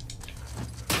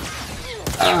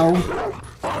 Ow!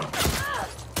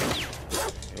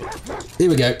 Here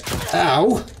we go.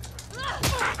 Ow!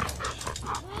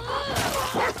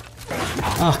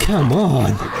 Oh, come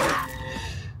on!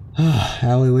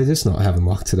 Ellie, we're just not having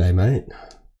luck today, mate.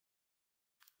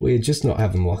 We're just not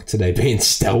having luck today being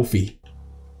stealthy.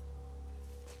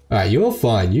 Alright, you're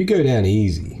fine. You go down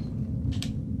easy.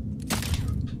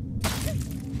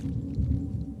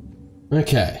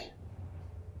 Okay.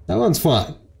 That one's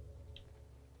fine.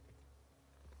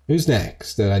 Who's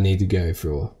next that I need to go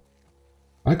for?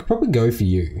 I could probably go for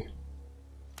you.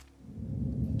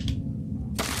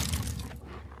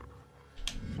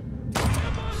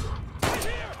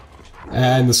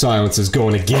 And the silence is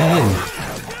gone again.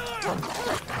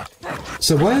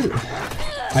 So what?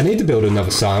 I need to build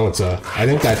another silencer. I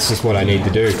think that's just what I need to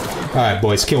do. Alright,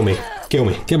 boys, kill me. Kill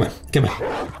me. Come on. Come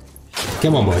on.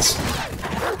 Come on, boys.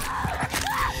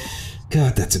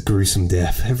 God, that's a gruesome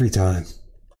death every time.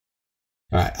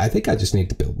 Alright, I think I just need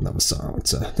to build another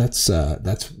silencer. That's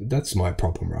my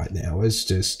problem right now. It's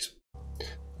just...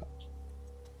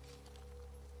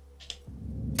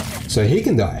 So he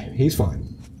can die. He's fine.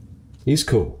 He's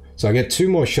cool. So I get 2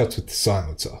 more shots with the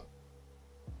silencer.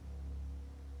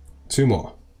 2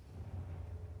 more.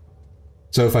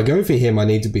 So if I go for him, I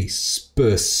need to be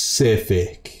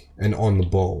specific and on the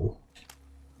ball.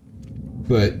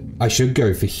 But I should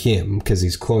go for him because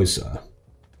he's closer.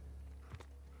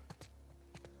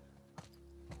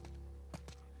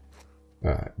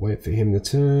 Alright, wait for him to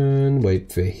turn.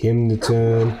 Wait for him to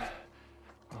turn.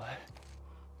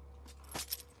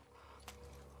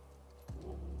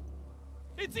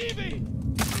 It's Evie!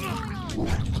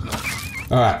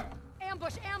 Alright.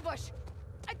 Ambush, ambush!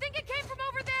 I think it came from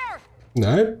over there! No.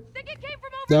 I think it came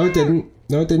from over No, there! it didn't.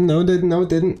 No, it didn't. No, it didn't. No, it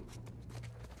didn't.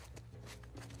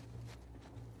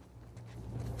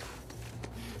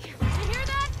 You hear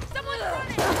that?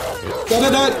 Someone's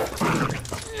running!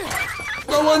 No!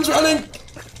 No one's running!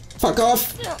 Fuck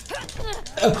off!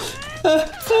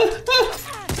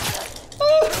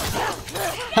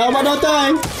 How am I not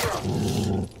dying?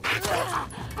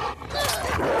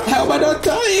 How am I not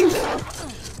dying?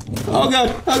 Oh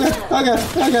god, oh god, oh god,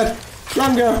 oh god.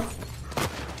 Run, girl.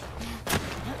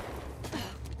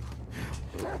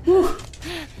 Whew.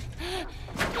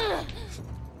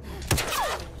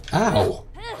 Ow.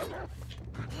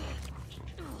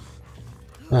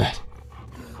 Alright.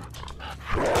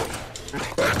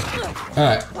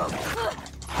 Alright.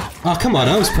 Oh, come on,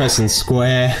 I was pressing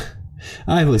square.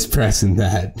 I was pressing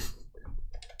that.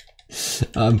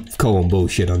 I'm calling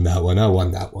bullshit on that one. I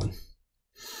won that one.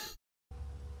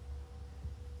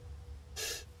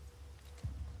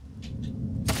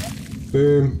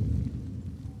 Boom.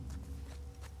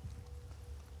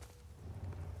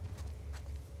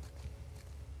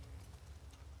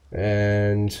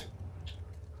 And...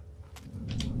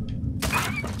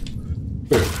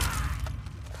 boom.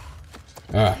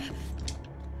 Alright.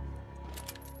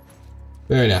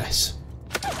 Very nice.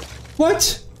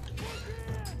 What?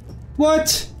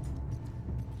 What?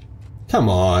 Come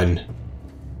on.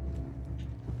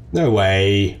 No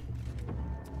way.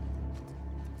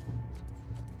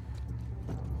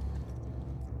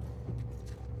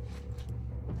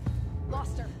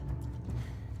 Lost her.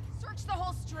 Search the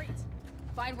whole street.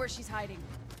 Find where she's hiding.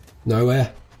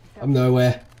 Nowhere. I'm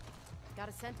nowhere. Got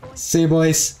a scent, boy? See you,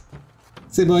 boys.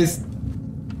 See you, boys.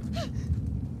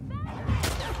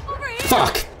 Over here!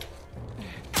 Fuck!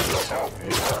 Go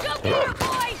get her,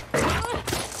 boy!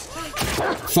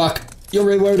 Fuck! You're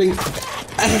reloading.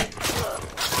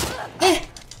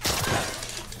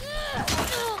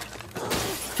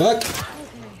 Fuck.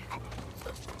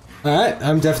 Alright,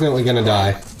 I'm definitely gonna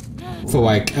die. For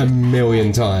like a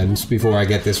million times before I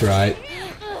get this right.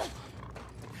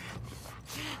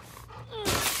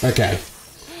 Okay.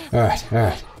 Alright,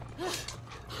 alright.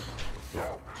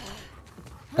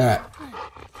 Alright.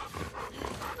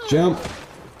 Jump.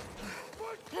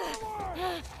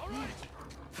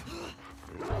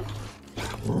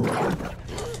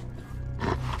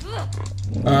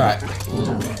 Alright.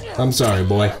 I'm sorry,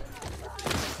 boy. You're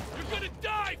gonna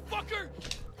die, fucker!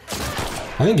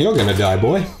 I think you're gonna die,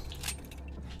 boy.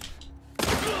 Run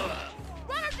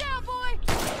her down, boy!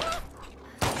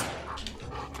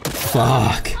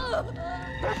 Fuck.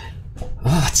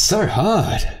 Oh, it's so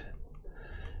hard.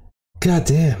 God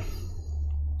damn.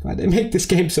 Why'd they make this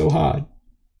game so hard?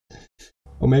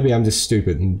 Or maybe I'm just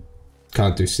stupid and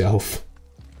can't do stealth.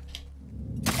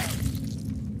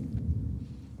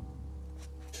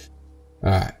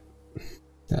 Alright.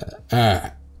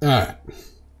 Alright.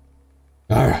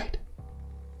 Alright.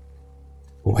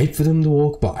 Wait for them to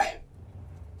walk by.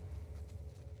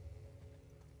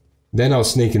 Then I'll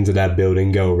sneak into that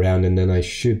building, go around, and then I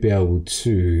should be able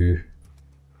to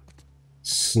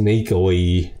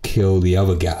sneakily kill the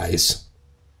other guys.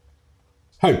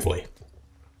 Hopefully.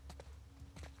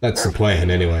 That's the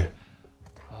plan, anyway.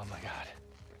 Oh my god.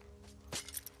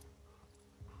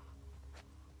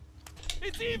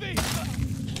 It's Evie!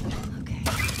 Okay.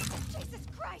 Jesus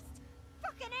Christ!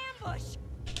 Fucking ambush!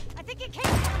 I think it came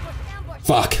ambush.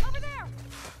 Fuck. Over there.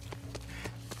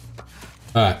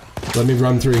 Alright, let me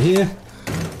run through here.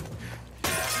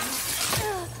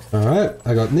 Alright,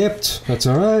 I got nipped. That's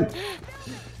alright.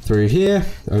 Through here,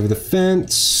 over the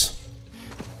fence.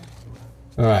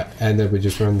 Alright, and then we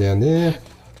just run down there.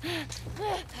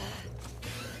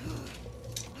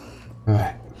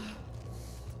 Alright.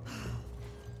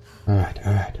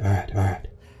 Alright.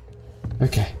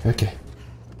 Okay.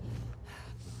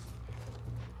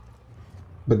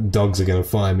 But dogs are gonna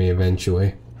find me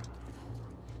eventually.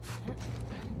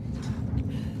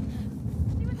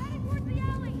 She was heading towards the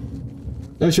alley.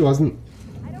 No, she wasn't.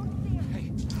 I don't see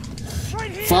her.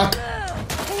 Right here! Fuck!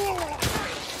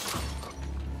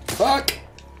 Fuck!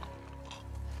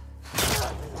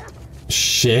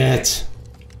 Shit!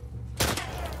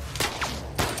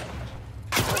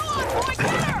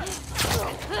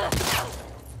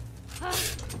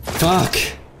 Fuck!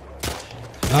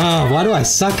 Oh, why do I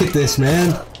suck at this,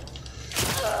 man?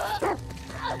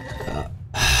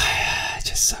 I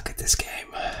just suck at this game.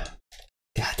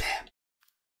 Goddamn.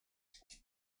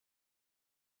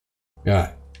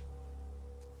 Alright.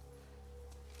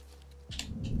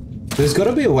 There's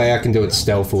gotta be a way I can do it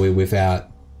stealthily without...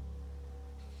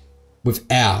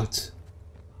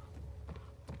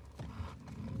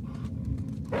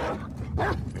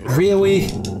 Really?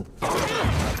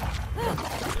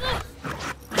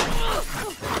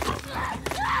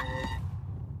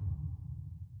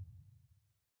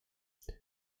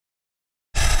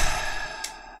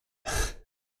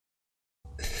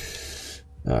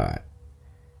 Alright.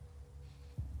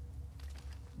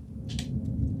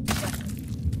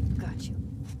 Got you.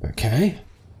 Okay.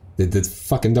 Did the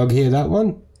fucking dog hear that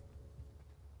one?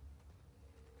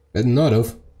 Better not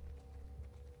have.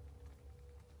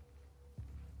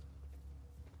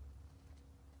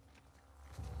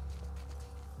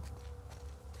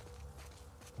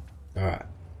 Alright.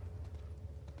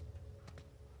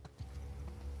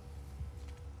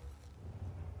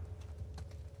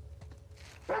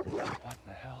 What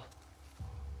the hell?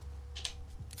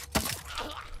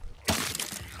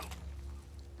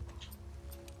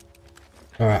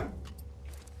 Alright.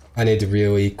 I need to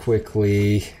really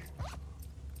quickly...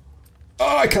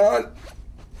 Oh, I can't!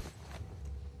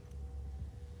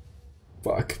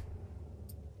 Fuck.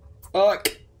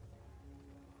 Fuck.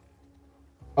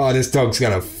 Oh, this dog's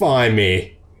gonna find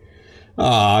me.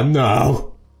 Oh,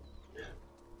 no.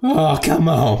 Oh, come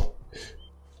on.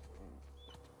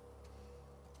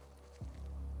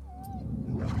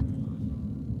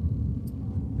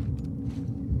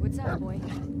 What's up, boy?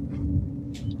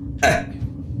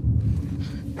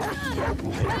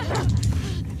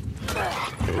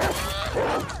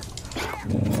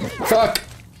 Fuck.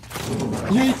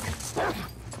 Yeet.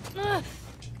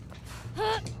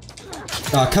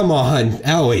 Oh, come on,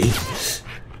 Ellie.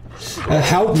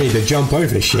 Help me to jump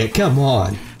over shit, come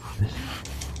on.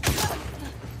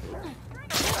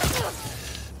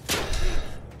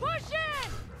 Push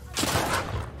in!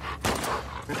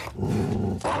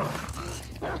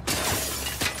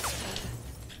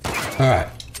 Alright.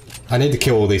 I need to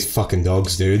kill all these fucking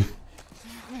dogs, dude.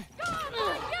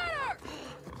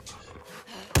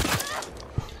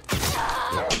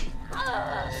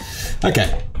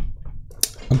 Okay.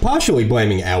 I'm partially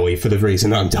blaming Ellie for the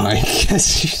reason I'm dying, because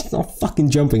she's not fucking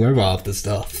jumping over half the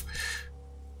stuff.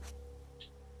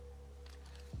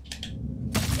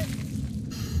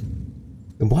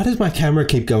 And why does my camera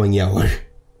keep going yellow?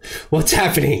 What's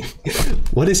happening?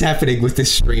 What is happening with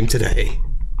this stream today?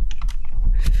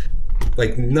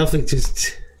 Like, nothing,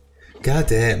 just...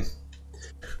 Goddamn.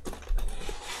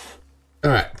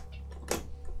 Alright.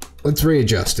 Let's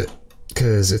readjust it,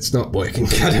 because it's not working.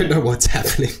 I don't know what's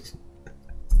happening.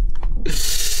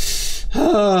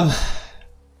 What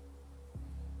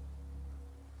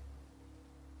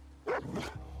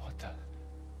the?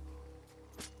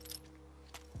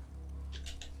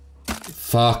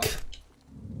 Fuck.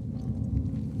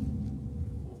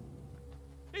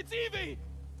 It's Evie!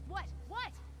 What? What?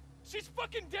 She's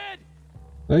fucking dead!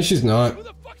 No, she's not. Who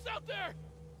the fuck's out there?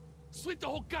 Sweep the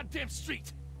whole goddamn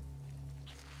street!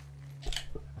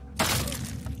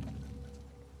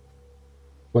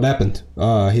 What happened?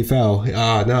 Oh, he fell.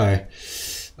 Ah, no.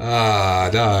 Ah,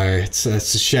 no. It's a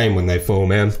shame when they fall,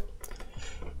 man.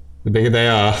 The bigger they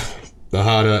are, the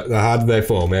harder they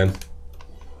fall, man.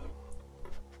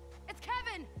 It's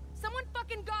Kevin! Someone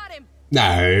fucking got him!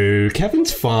 No,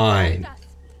 Kevin's fine.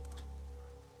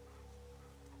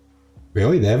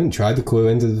 Really? They haven't tried to clue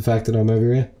into the fact that I'm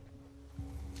over here?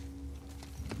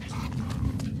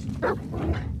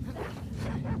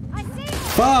 I see you!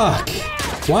 Fuck!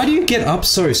 Why do you get up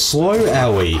so slow,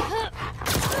 Ellie?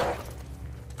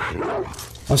 I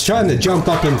was trying to jump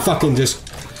up and fucking just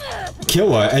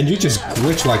kill her, and you just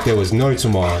glitched like there was no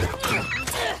tomorrow.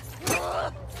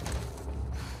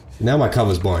 Now my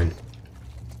cover's blown.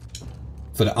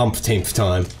 For the umpteenth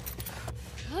time.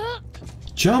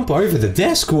 Jump over the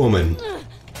desk, woman!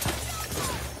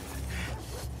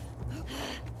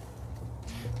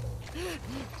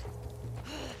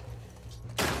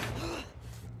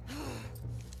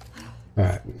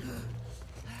 Alright.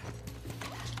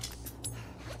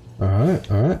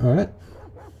 Alright, alright, alright.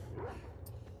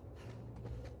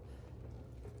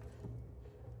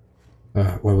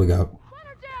 Alright, where we go? Let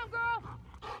her down, girl!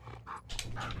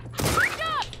 Wake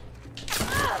up!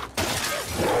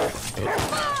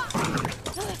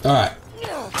 Alright.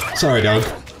 Sorry, dog.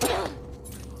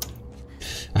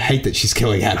 I hate that she's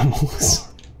killing animals.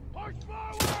 Push forward!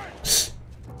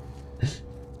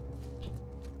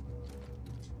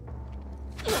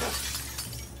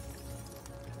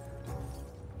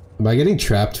 Am I getting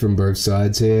trapped from both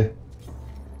sides here?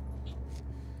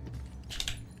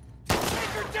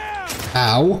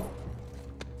 Ow!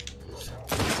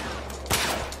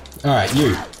 Alright,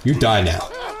 you die now.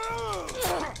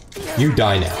 You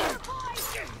die now.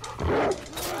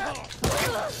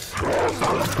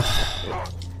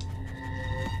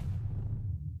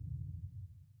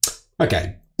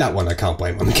 Okay, that one I can't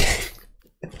blame on the game.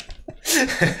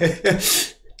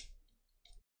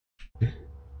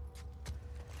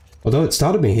 Although it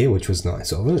started me here, which was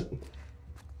nice of it.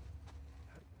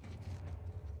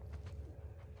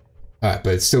 Alright,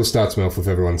 but it still starts me off with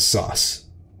everyone sus.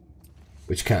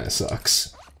 Which kinda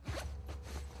sucks.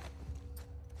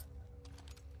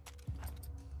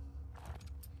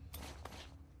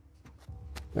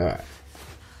 Alright.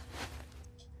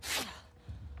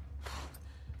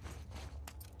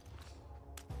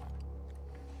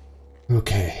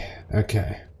 Okay,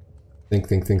 okay.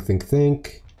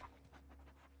 Think.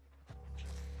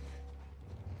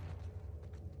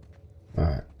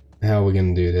 Alright, how are we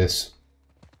gonna do this?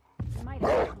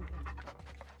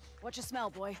 What you smell,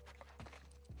 boy?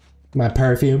 My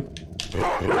perfume.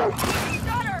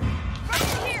 Got her! Right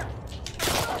here!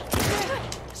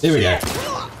 Here we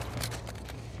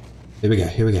go.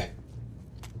 Here we go.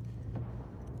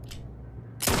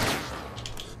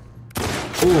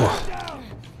 Oh.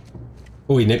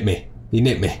 Oh, he nipped me.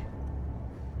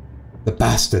 The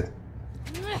bastard.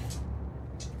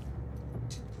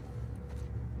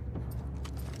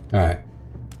 Alright.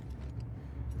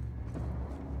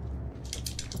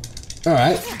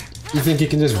 Alright. You think you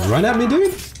can just run at me,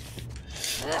 dude?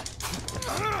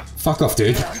 Fuck off,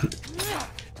 dude.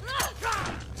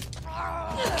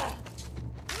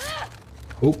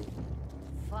 Oh.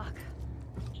 Fuck.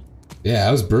 Yeah,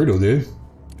 that was brutal, dude.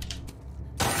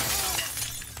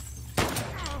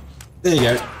 There you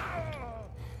go.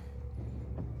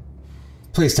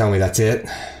 Please tell me that's it.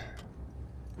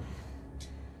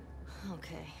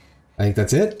 Okay. I think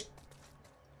that's it.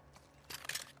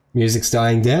 Music's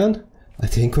dying down. I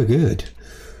think we're good.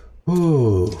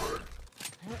 Ooh.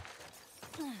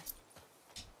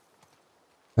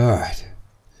 Alright.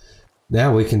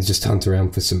 Now we can just hunt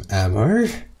around for some ammo.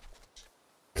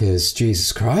 Because,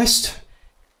 Jesus Christ.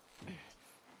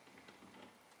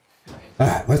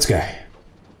 Alright, let's go.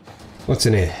 What's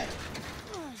in here?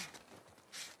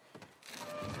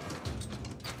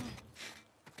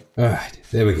 Alright,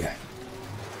 there we go.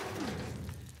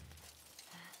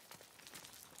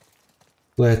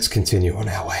 Let's continue on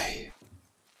our way.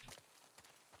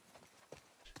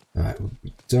 Alright,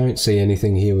 we don't see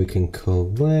anything here we can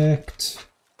collect.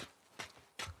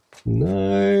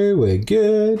 No, we're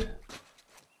good.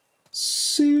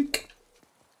 Sick.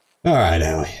 Alright,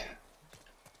 Ellie.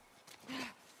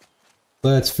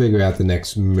 Let's figure out the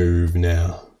next move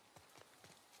now.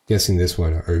 Guessing this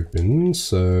won't open,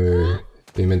 so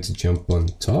be meant to jump on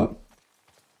top.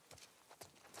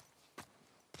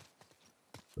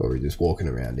 Or are we just walking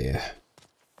around here?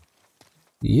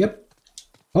 Yep.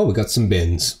 Oh, we got some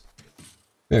bins.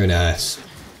 Very nice.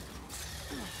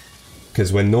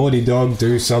 Because when Naughty Dog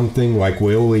do something like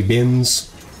wheelie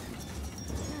bins,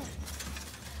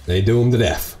 they do them to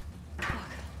death.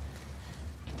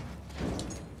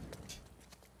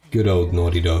 Good old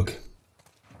Naughty Dog.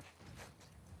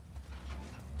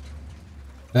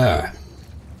 Alright.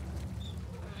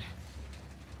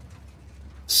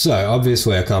 So,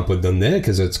 obviously I can't put them there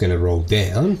because it's going to roll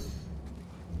down.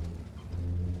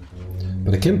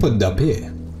 But I can put it up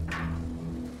here.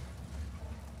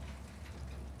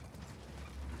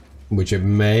 Which it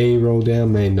may roll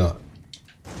down, may not.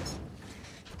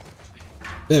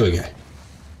 There we go.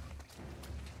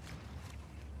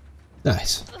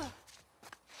 Nice.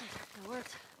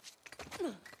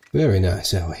 Very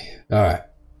nice, Ellie. Alright.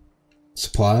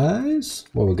 Supplies?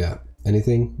 What we got?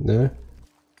 Anything? No?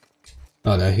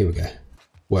 Oh no, here we go.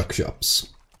 Workshops.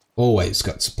 Always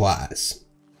got supplies.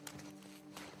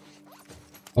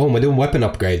 Oh, we're doing weapon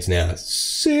upgrades now.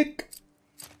 Sick!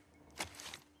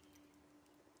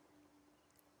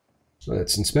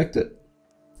 Let's inspect it.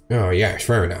 Oh yes,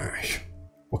 very nice.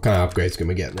 What kind of upgrades can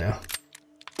we get now?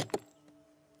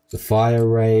 The fire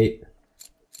rate,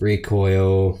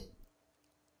 recoil,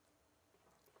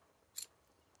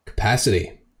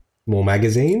 capacity, more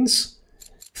magazines?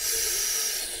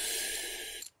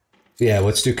 Yeah,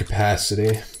 let's do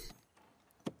capacity.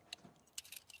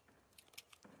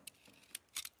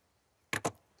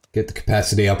 Get the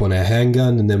capacity up on our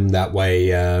handgun, and then that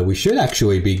way we should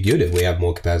actually be good if we have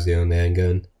more capacity on the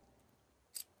handgun.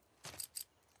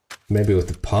 Maybe with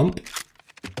the pump.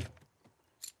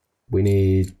 We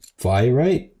need fire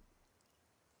rate.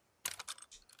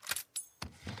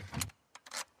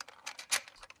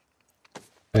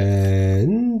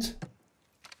 And...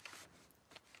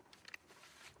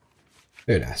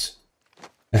 very nice.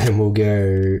 And we'll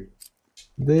go...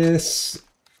 this...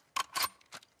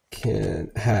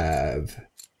 can have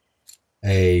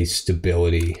a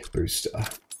stability booster.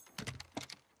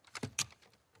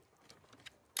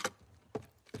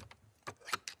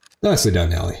 Nicely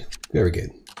done, Ellie. Very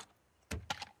good.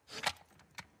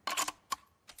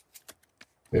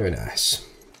 Very nice.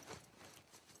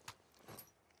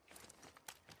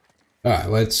 Alright,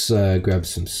 let's grab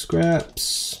some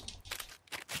scraps.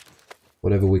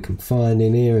 Whatever we can find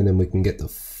in here, and then we can get the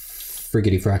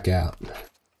friggity frack out.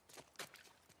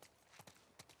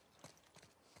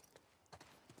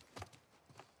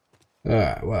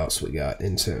 Alright, what else we got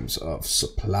in terms of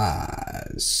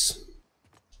supplies?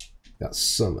 Got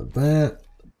some of that.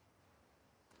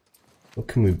 What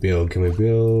can we build? Can we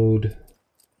build...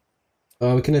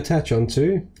 oh, we can attach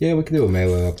onto? Yeah, we can do a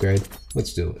melee upgrade.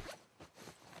 Let's do it.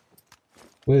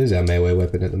 What is our melee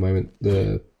weapon at the moment?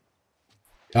 The...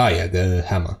 oh yeah, the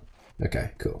hammer.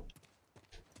 Okay, cool.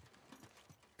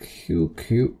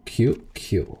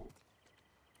 Cool.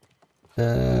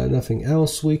 Nothing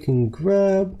else we can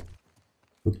grab.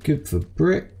 We're good for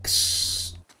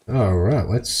bricks. Alright,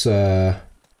 let's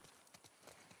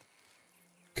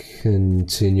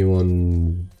continue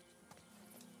on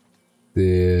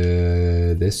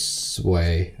this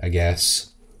way, I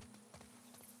guess.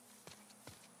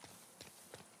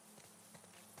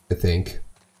 I think.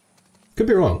 Could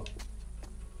be wrong.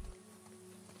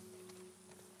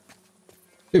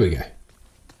 Here we go.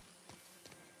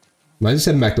 Might just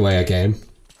head back the way I came.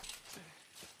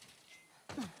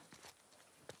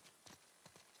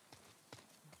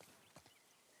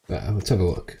 Let's have a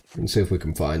look and see if we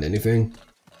can find anything.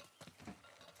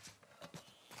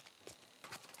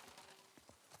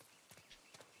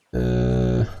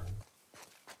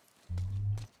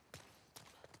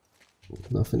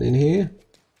 Nothing in here.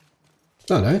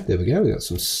 Oh no, there we go. We got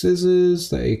some scissors.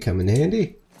 They come in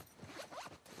handy.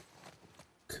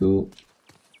 Cool.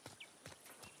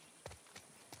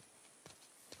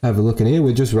 Have a look in here.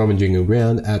 We're just rummaging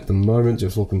around at the moment,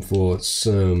 just looking for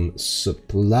some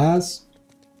supplies.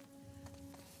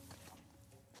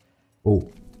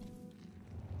 Oh.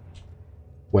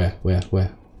 Where?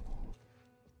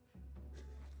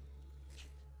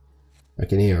 I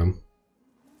can hear them.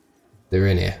 They're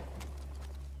in here.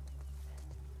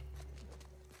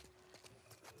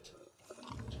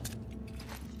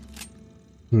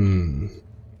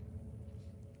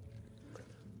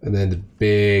 And then the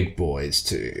big boys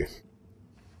too.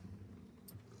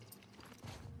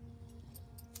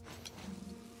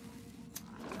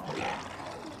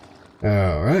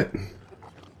 Alright.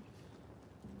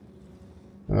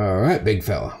 Alright, big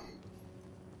fella.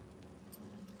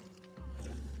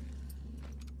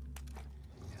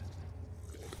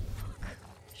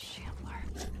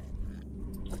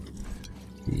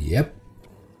 Yep.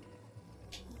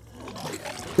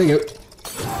 There you go.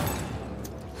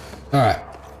 Alright.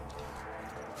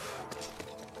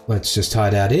 Let's just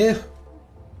hide out here.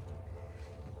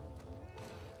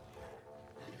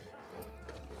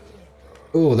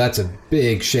 Oh, that's a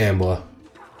big shambler.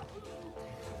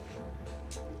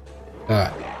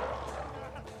 Alright.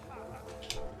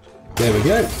 There we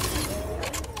go.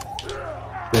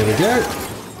 There we go.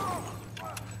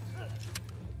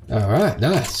 Alright,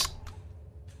 nice.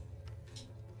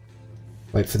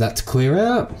 Wait for that to clear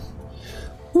out.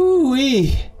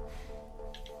 Woo-wee!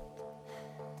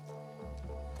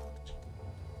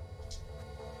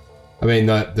 I mean,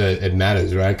 not that it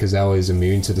matters, right? Because Ellie's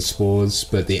immune to the spores,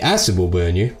 but the acid will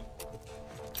burn you.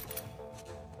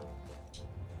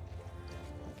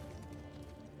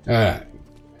 Alright.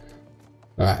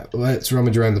 Alright, let's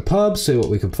rummage around the pub, see what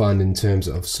we can find in terms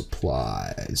of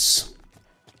supplies.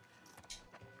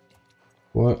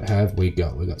 What have we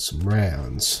got? We got some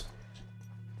rounds.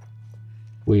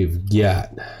 We've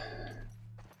got...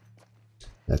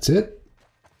 That's it?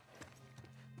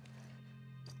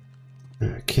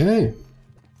 Okay.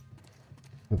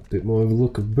 A bit more of a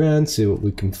look around, see what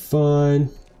we can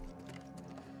find.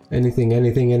 Anything?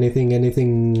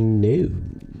 No.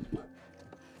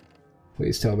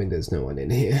 Please tell me there's no one in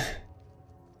here.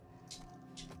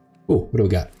 Oh, what do we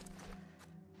got?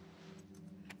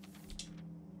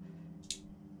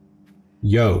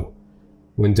 Yo.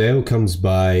 When Dale comes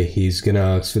by, he's gonna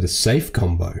ask for the safe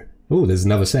combo. Oh, there's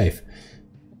another safe.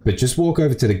 But just walk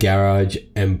over to the garage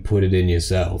and put it in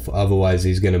yourself. Otherwise,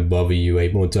 he's gonna bother you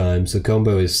 8 more times. The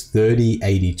combo is 30,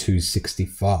 82,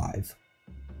 65.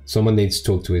 Someone needs to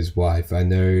talk to his wife. I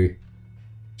know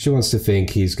she wants to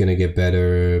think he's gonna get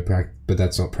better, but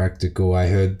that's not practical. I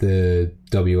heard the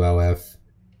WLF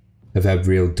have had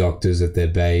real doctors at their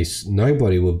base.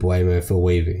 Nobody would blame her for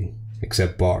leaving,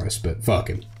 except Boris, but fuck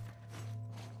him.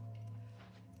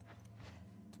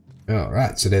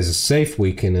 Alright, so there's a safe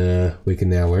we can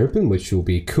now open, which will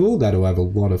be cool. That'll have a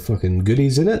lot of fucking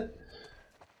goodies in it.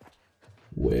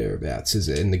 Whereabouts is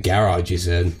it? In the garage, you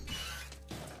said.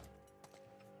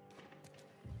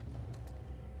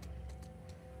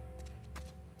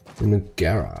 In the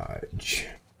garage.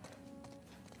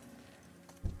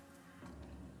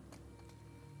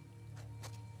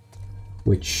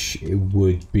 Which it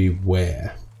would be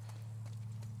where?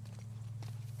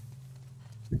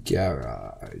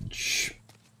 Garage.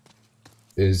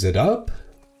 Is it up?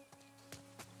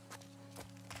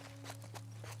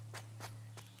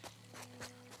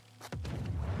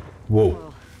 Whoa.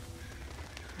 What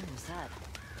was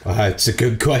that? It's a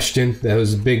good question. That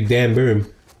was a big damn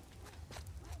boom.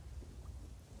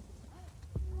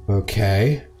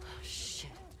 Okay. Oh, shit.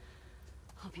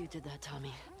 Hope you did that,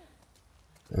 Tommy.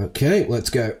 Okay, let's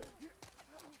go.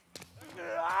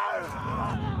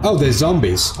 Oh, there's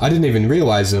zombies. I didn't even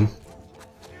realize them.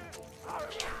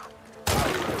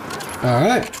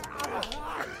 Alright.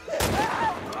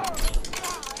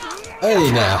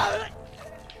 Hey now.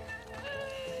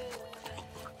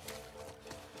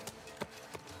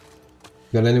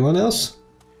 Got anyone else?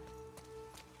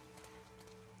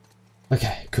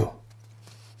 Okay, cool.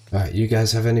 Alright, you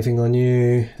guys have anything on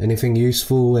you? Anything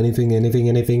useful? Anything?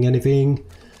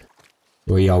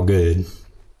 Or y'all good?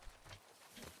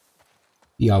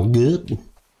 Y'all good?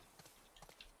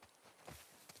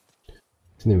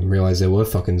 Didn't even realize there were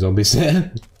fucking zombies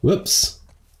there. Whoops.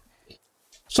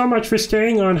 So much for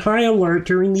staying on high alert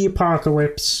during the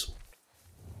apocalypse.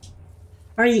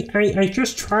 I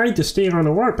just tried to stay on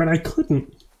alert, but I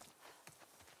couldn't.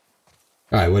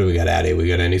 Alright, what do we got out here? We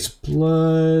got any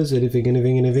supplies?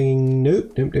 Anything?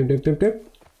 Nope.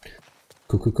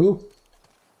 Cool.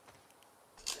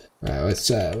 Alright,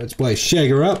 let's play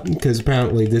Shagger up, because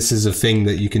apparently this is a thing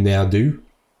that you can now do.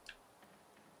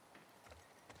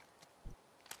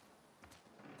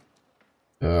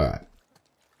 Alright.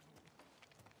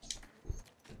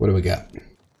 What do we got?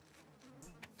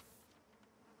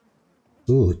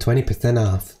 Ooh, 20%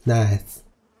 off. Nice.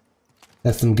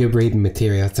 That's some good reading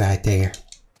materials right there.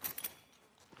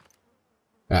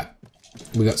 Alright.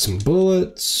 We got some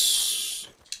bullets.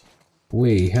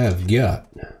 We have got...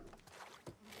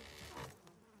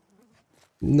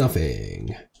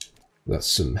 nothing. Got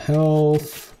some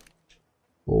health.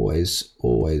 Always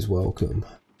welcome.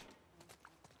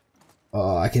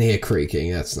 Oh, I can hear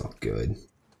creaking. That's not good.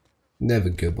 Never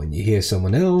good when you hear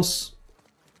someone else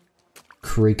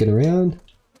creaking around.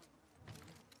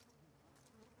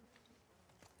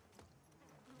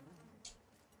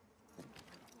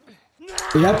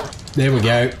 Yep, there we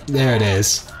go. There it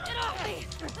is.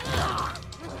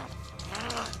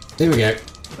 There we go.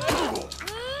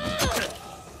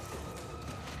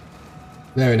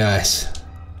 Very nice.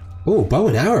 Oh, bow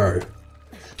and arrow.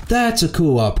 That's a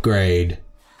cool upgrade.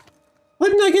 Why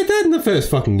didn't I get that in the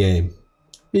first fucking game?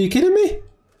 Are you kidding me?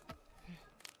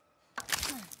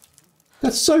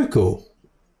 That's so cool.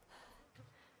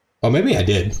 Oh, maybe I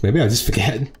did. Maybe I just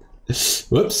forget.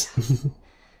 Whoops.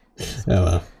 Oh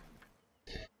well.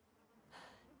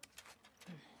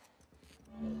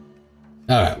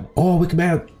 Alright. Oh, we can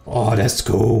mount. Oh, that's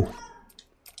cool.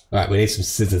 Alright, we need some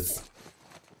scissors.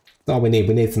 Oh, we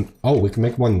need some. Oh, we can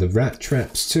make one of the rat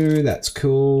traps too. That's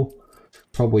cool.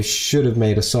 Probably should have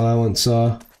made a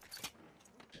silencer.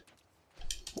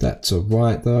 That's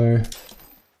alright though.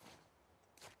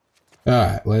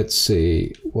 Alright, let's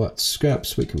see what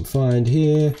scraps we can find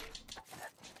here.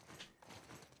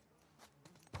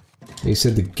 He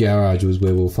said the garage was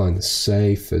where we'll find the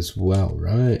safe as well,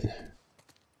 right?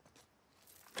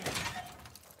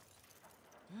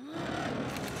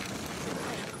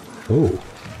 Oh,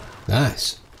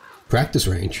 nice. Practice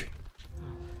range.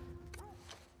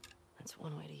 That's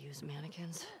one way to use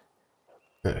mannequins.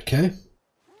 Okay.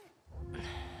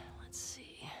 Let's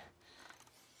see.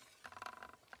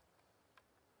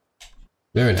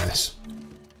 Very nice.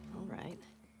 All right.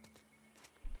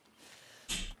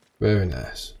 Very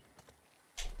nice.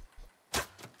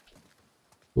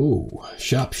 Ooh,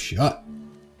 sharp shot.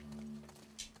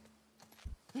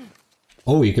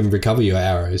 Oh, you can recover your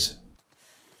arrows.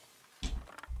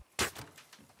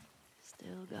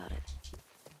 Still got it.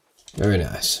 Very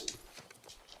nice.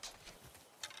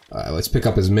 Alright, let's pick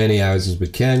up as many arrows as we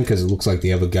can, because it looks like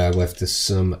the other guy left us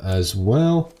some as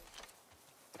well.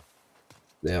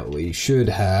 Now, we should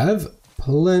have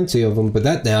plenty of them, but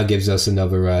that now gives us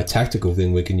another tactical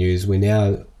thing we can use. We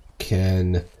now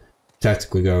can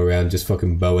tactically go around just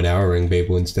fucking bow and arrowing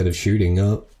people instead of shooting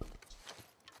up.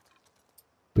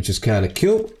 Which is kind of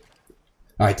cool.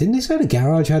 Alright, didn't he say the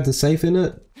garage had the safe in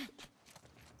it?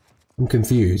 I'm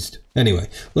confused. Anyway,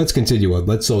 let's continue on.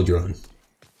 Let's soldier on.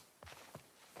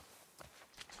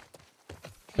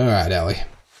 Alright, Ellie.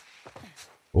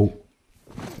 Oh.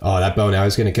 Oh, that bow and arrow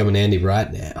is going to come in handy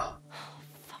right now.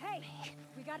 Hey,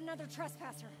 we got another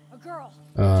trespasser. A girl.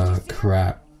 Oh,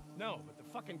 crap. No, but the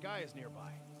fucking guy is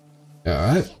nearby.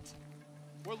 Alright.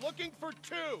 We're looking for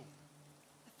two.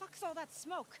 The fuck's all that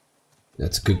smoke?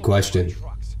 That's a good question.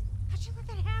 Trucks. How'd you let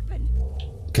that happen?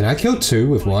 Can I kill two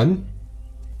with one?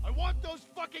 I want those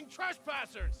fucking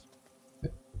trespassers.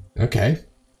 Okay.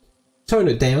 Tone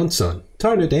it down, son.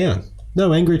 Tone it down.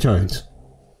 No angry tones.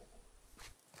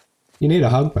 You need a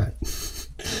hug, mate.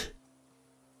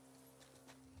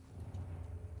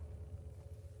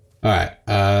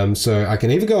 Alright, so I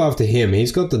can either go after him.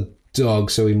 He's got the dog,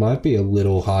 so he might be a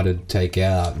little harder to take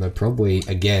out. And I probably,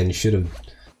 again, should have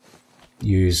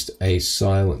used a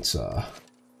silencer.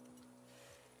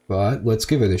 But let's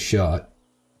give it a shot.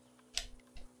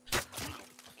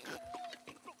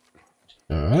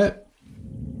 Alright.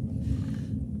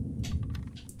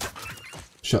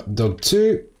 Shot dog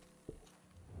 2.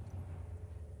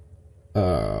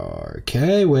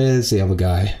 Okay, where's the other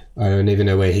guy? I don't even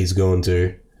know where he's gone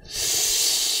to.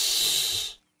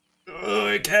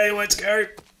 Okay, let's go.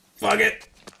 Fuck it.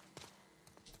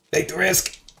 Take the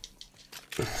risk.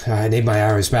 I need my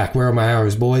arrows back. Where are my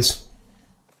arrows, boys?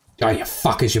 Oh, you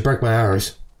fuckers, you broke my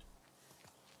arrows.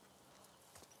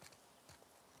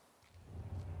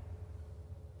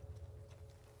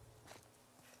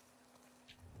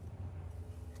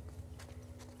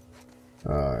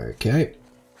 Okay.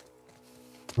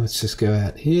 Let's just go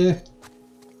out here.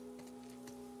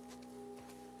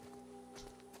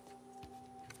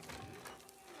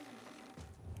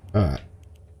 Alright.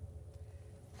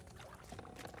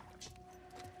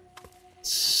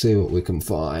 Let's see what we can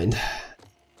find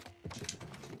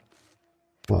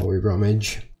while we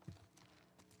rummage.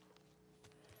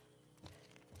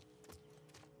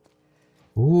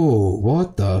 Ooh,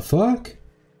 what the fuck?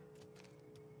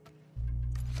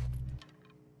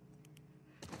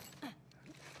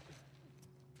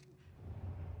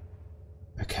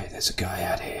 Okay, there's a guy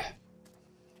out here.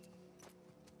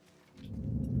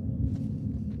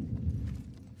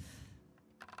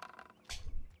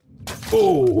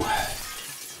 Oh!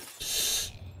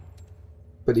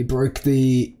 But he broke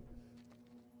the...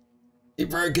 He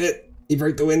broke it! He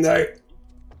broke the window!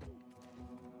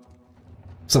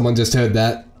 Someone just heard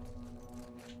that.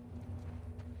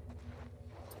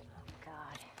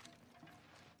 God.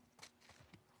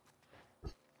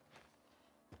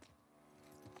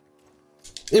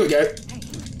 Here we go.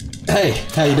 Hey,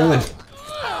 how you doing?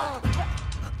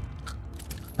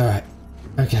 Alright.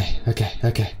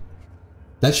 Okay.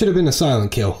 That should have been a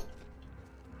silent kill.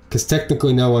 Because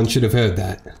technically no one should have heard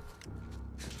that.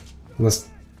 Unless...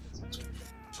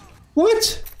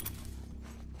 What?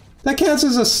 That counts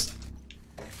as a...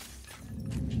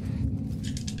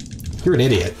 You're an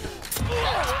idiot.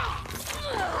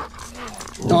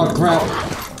 Oh, crap.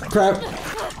 Crap.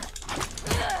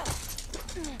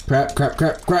 Crap, crap,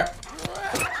 crap, crap.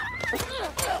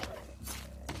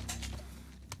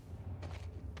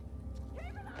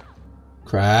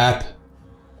 Crap.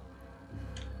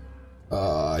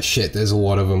 Oh, shit, there's a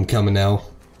lot of them coming now.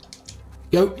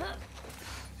 Go.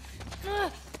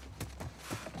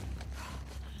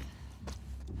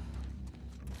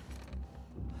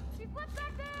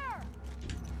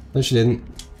 No, she didn't.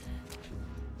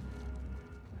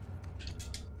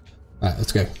 Alright,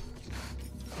 let's go.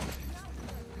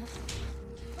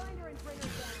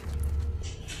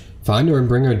 Find her and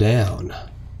bring her down.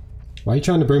 Why are you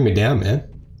trying to bring me down, man?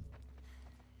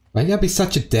 Why you gotta be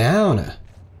such a downer?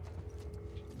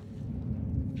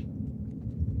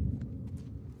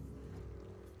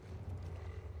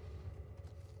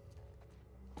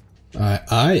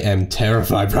 I am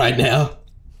terrified right now.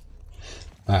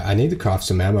 I need to craft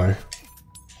some ammo.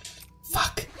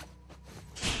 Fuck.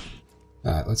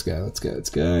 Alright, let's go, let's go, let's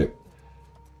go.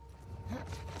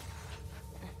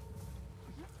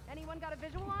 Anyone got a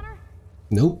visual on her?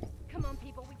 Nope. Come on,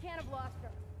 people, we can't have lost her.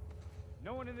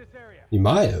 No one in this area. You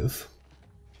might have.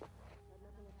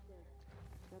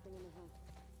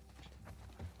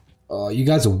 Oh, you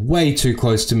guys are way too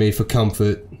close to me for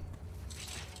comfort.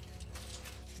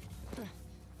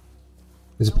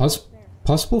 Is it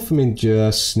possible for me to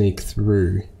just sneak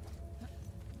through?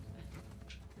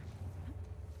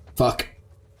 Fuck.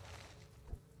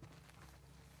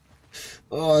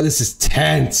 Oh, this is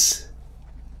tense.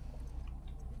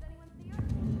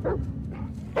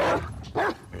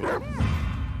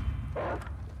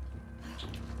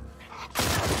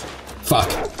 Fuck.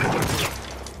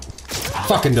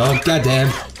 Fucking dog,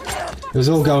 goddamn. It was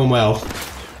all going well.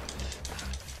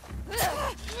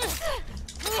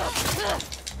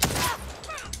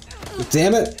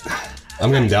 Damn it!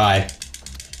 I'm gonna die.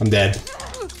 I'm dead.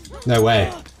 No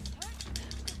way.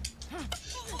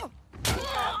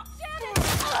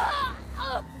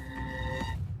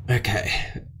 Okay.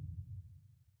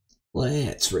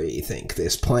 Let's rethink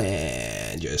this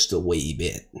plan just a wee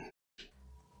bit.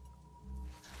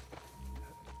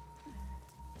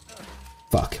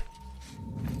 Fuck.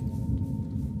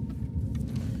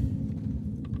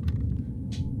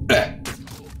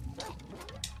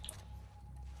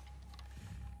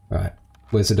 Alright,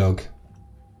 where's the dog?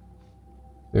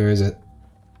 Where is it?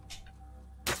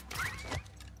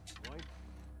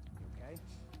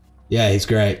 Yeah, he's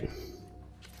great.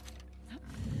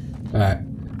 Alright.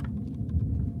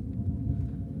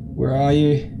 Where are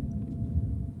you?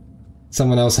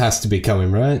 Someone else has to be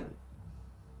coming, right?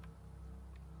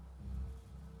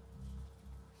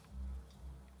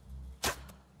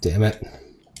 Damn it.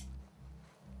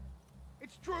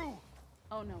 It's true.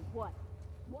 Oh no, what?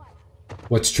 What?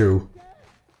 What's true?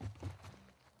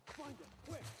 Find it,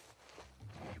 quick.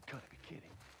 You gotta be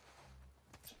kidding.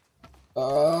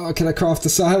 Oh, can I craft the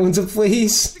silencer,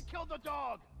 please? She killed the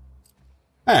dog.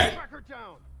 Hey, Track her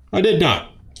down. I did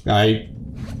not.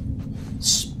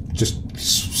 Just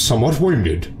somewhat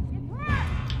wounded.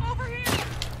 Over here.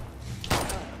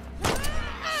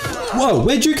 Whoa,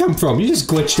 where'd you come from? You just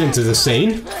glitched into the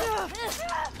scene.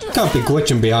 Can't be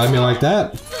glitching behind me like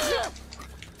that.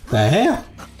 The hell?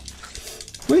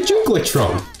 Where'd you glitch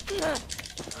from?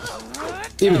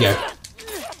 Here we go.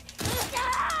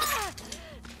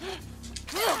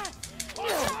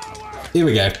 Here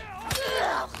we go.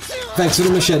 Thanks for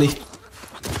the machete.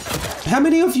 How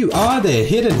many of you are there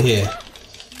hidden here?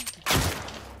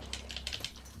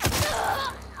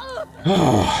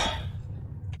 Oh.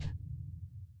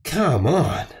 Come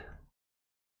on.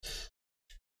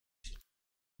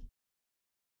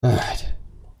 Alright.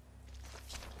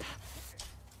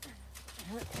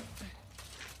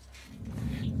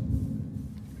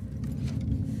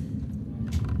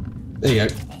 There you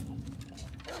go.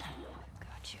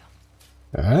 Got you.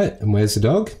 Alright, and where's the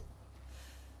dog?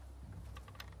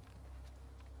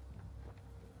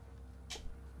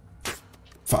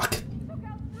 Fuck.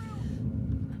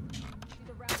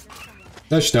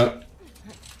 No, stop.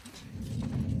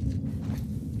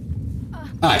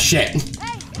 Ah, shit.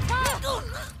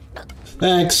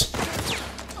 Thanks.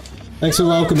 Thanks for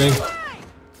welcoming.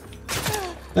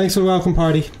 Thanks for the welcome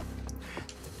party.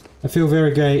 I feel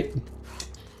very great.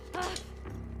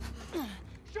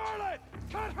 Charlotte,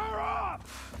 cut her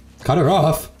off. Cut her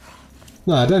off?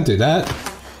 No, don't do that.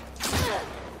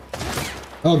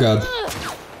 Oh god.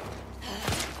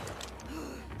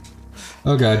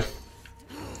 Oh god.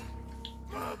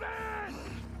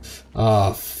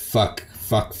 Oh, fuck.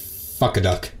 Fuck. Fuck a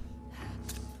duck.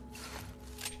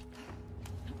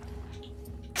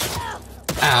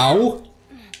 Ow!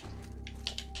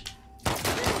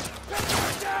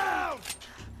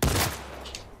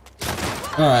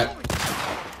 Alright.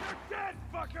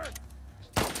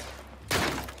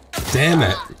 Damn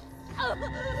it.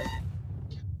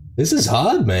 This is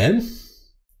hard, man.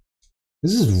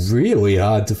 This is really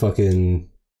hard to fucking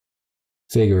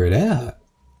figure it out.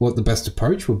 What the best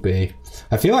approach would be.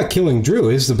 I feel like killing Drew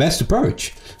is the best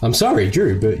approach. I'm sorry,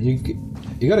 Drew, but you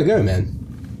gotta go, man.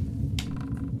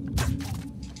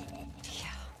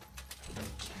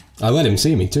 I let him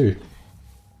see me too.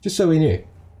 Just so he knew.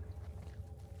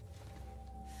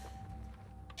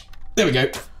 There we go. I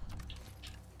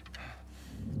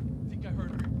think I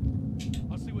heard her.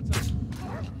 I'll see what's up.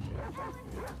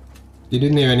 You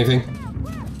didn't hear anything.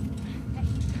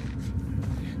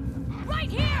 Right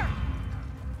here!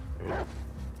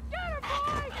 Get her,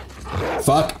 boy!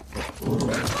 Fuck.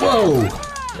 Whoa!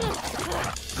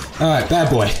 Alright, bad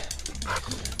boy.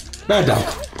 Bad dog.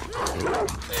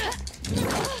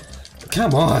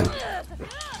 Come on.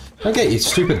 Don't get your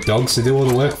stupid dogs to do all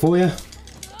the work for you.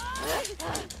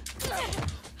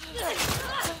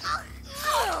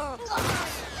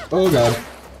 Oh god.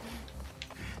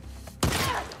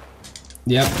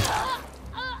 Yep.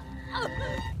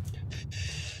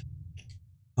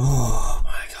 Oh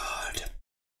my god.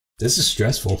 This is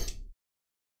stressful.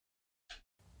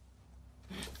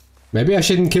 Maybe I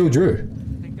shouldn't kill Drew.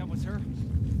 I think that was her.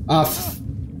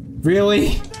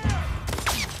 Really?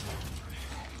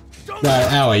 No,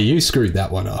 Ellie, you screwed that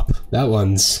one up. That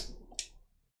one's...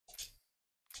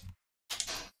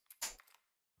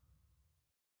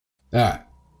 Alright.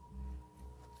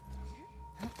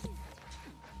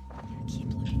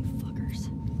 Keep looking, fuckers.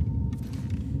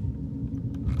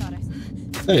 Thought I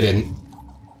said. No, you didn't.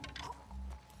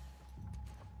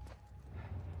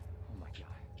 Oh my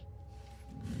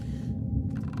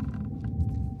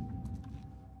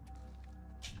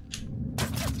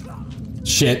god.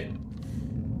 Shit.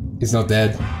 He's not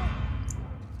dead.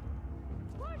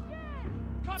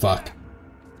 Fuck.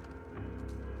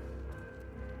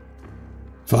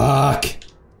 Fuck.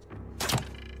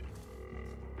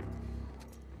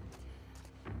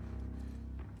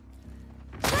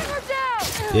 Bring her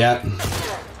down! Yep.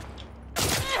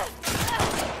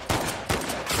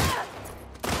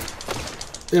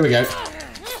 There we go.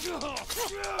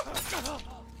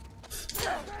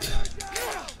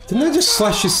 Didn't I just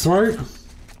slash his throat?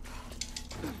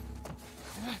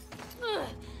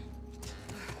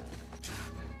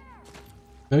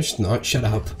 No, she's not. Shut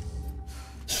up.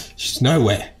 She's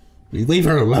nowhere. We leave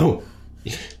her alone.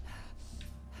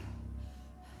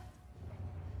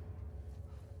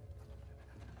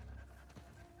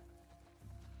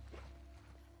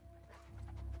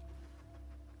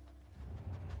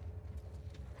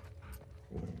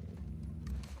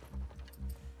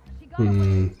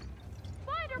 Find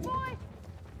her, boy!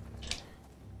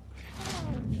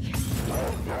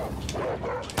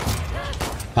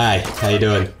 Hi, how you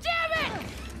doing? Damn it!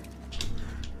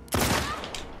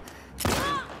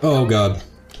 Oh god.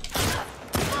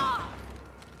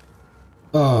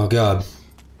 Oh god.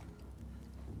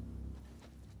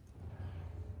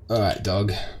 Alright,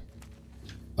 dog.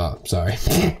 Oh, sorry.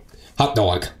 Hot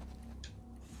dog.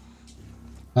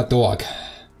 Hot dog.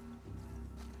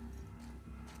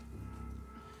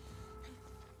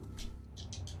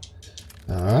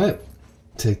 Alright.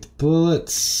 Take the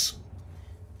bullets.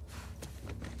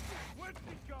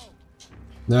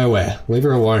 Nowhere. Leave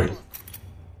her alone.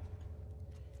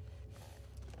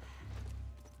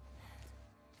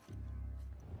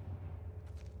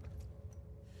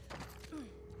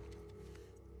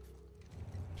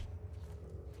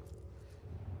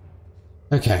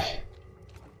 Okay.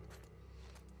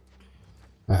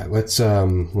 Alright, let's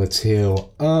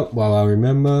heal up while I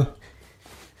remember.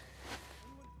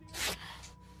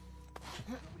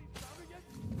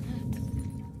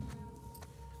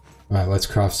 Alright, let's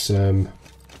craft some.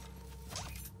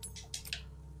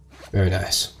 Very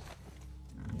nice.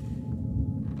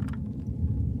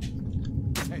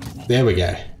 There we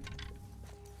go.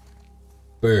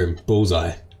 Boom,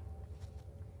 bullseye.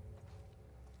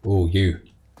 Oh, you.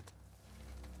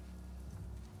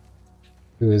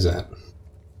 Who is that?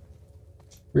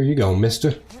 Where are you going,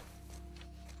 mister?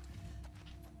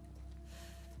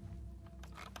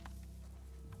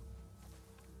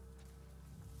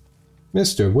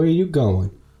 Mister, where are you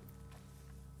going?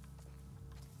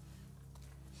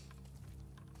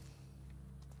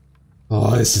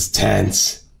 Oh, this is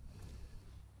tense.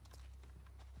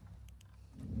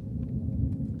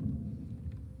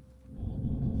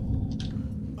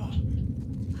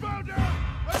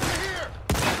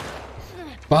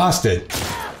 Bastard.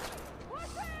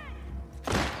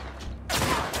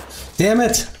 Damn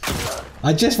it.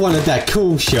 I just wanted that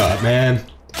cool shot, man.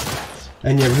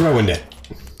 And you ruined it.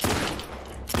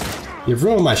 You've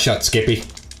ruined my shot, Skippy.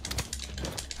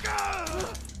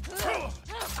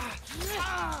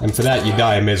 And for that, you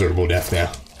die a miserable death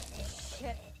now.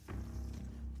 Shit.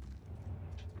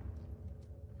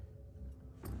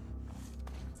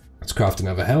 Let's craft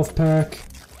another health pack.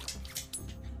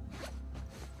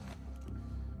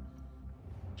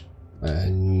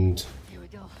 And... Here we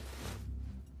go.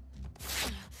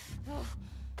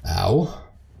 Ow.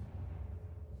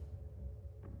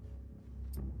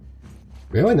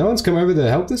 Really? No one's come over to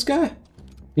help this guy?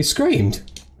 He screamed.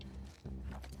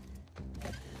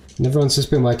 And everyone's just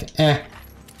been like, eh.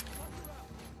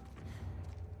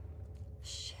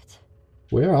 Shit.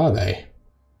 Where are they?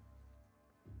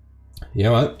 You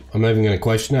know what? I'm not even gonna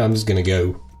question it, I'm just gonna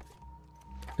go.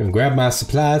 Gonna grab my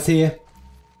supplies here.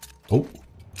 Oh.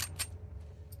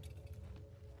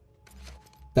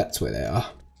 That's where they are.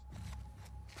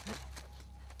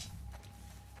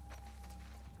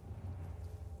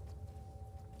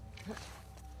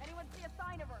 Anyone see a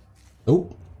sign of her?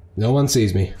 Oh, no one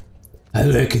sees me. I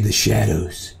lurk in the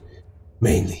shadows.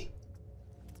 Mainly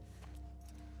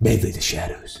the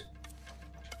shadows.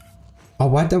 Oh,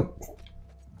 why don't...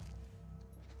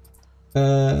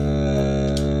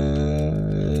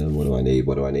 what do I need?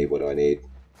 What do I need? What do I need?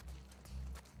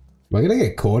 Am I gonna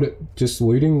get caught at just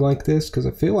looting like this? Because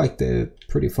I feel like they're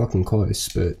pretty fucking close,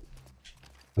 but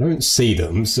I don't see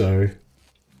them, so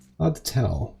hard to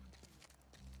tell.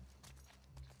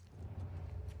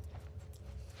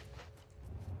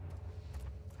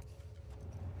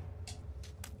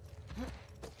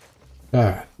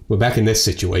 Alright, we're back in this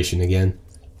situation again.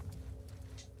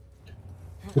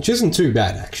 Which isn't too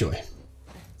bad, actually.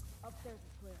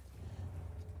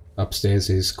 Upstairs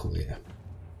is clear.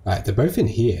 Alright, they're both in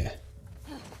here.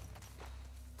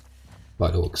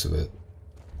 By the looks of it.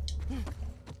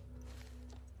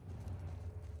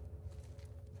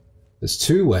 There's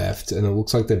two left, and it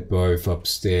looks like they're both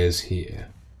upstairs here.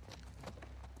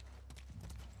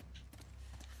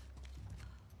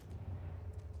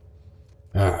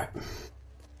 Alright.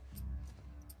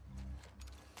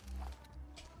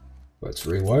 Let's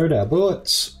reload our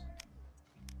bullets.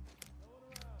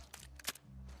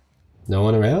 No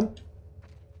one around?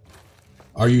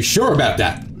 Are you sure about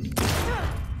that?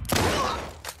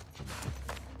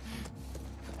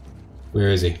 Where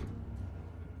is he?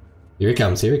 Here he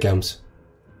comes, here he comes.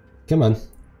 Come on.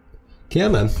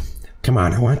 Come on. Come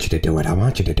on, I want you to do it, I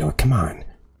want you to do it, come on.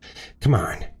 Come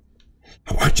on.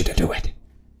 I want you to do it.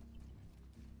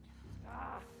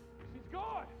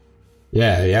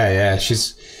 Yeah,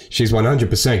 she's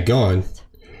 100% gone.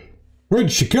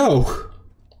 Where'd she go?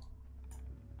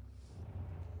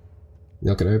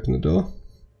 Not gonna open the door?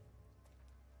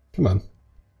 Come on.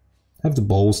 Have the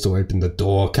balls to open the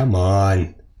door, come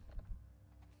on.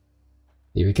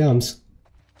 Here he comes.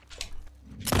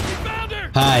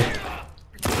 Hi.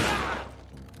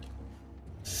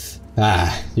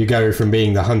 Ah, you go from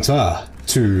being the hunter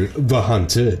to the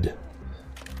hunted.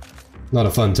 Not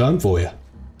a fun time for you.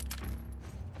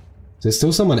 Is there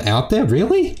still someone out there?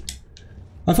 Really?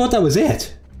 I thought that was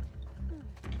it.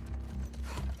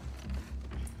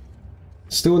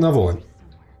 Still another one.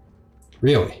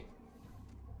 Really?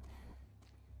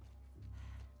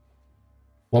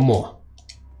 One more.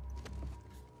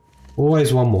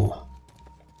 Always one more.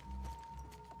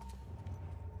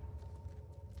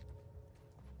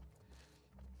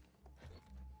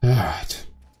 Alright.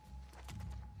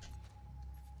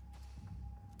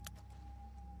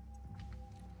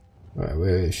 Alright,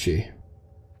 where is she?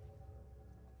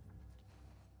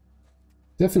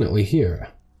 Definitely here.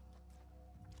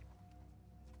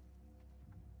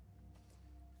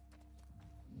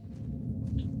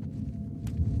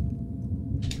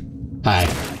 Hi.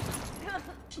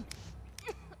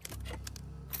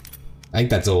 I think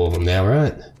that's all of them now,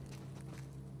 right?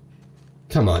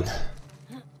 Come on.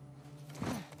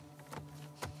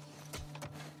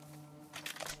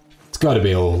 It's gotta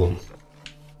be all of them.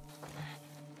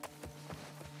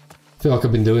 I feel like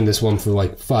I've been doing this one for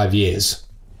like 5 years.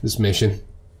 This mission.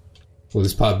 Or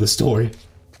this part of the story.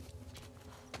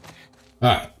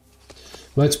 Alright.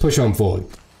 Let's push on forward.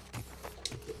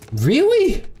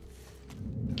 Really?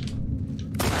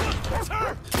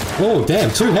 Oh, damn,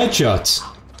 2 headshots.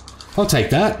 I'll take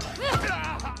that.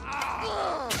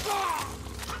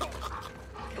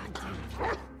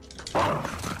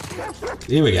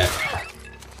 Here we go.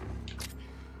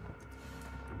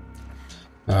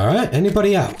 Alright,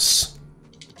 anybody else?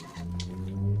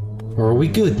 Or are we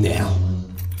good now?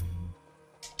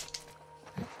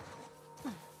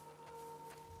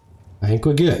 I think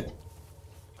we're good.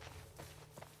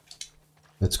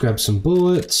 Let's grab some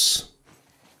bullets.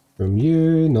 From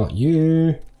you, not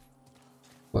you.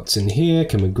 What's in here?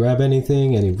 Can we grab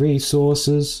anything? Any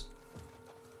resources?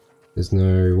 There's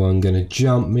no one gonna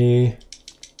jump me.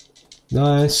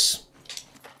 Nice.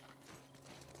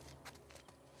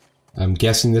 I'm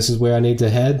guessing this is where I need to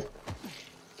head.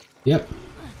 Yep.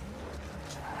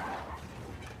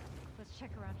 Let's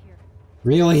check around here.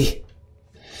 Really?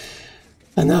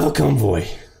 Another convoy.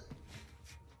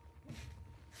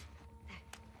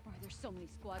 Why are there so many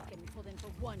squads getting pulled in for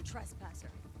one trespasser?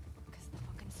 Because the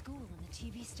fucking school and the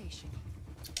TV station.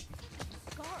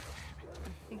 Scar.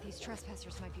 I think these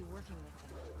trespassers might be working with them.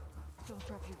 Don't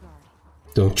drop your guard.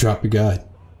 Don't drop your guard.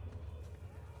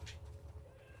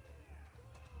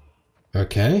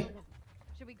 Okay.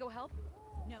 Should we go help?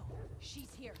 No. She's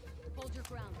here. Hold your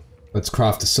ground. Let's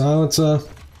craft a silencer.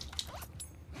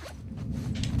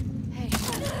 Hey,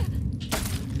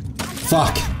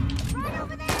 Fuck.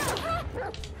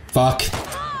 Fuck.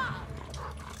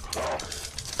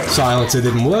 Silencer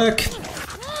didn't work.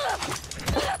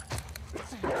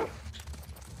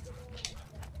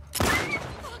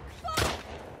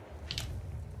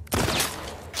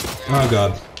 Oh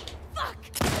god.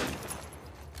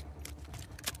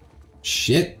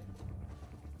 Shit.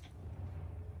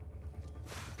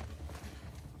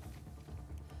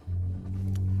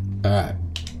 Alright.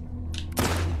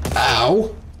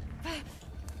 Ow.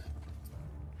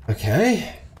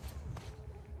 Okay.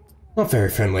 Not very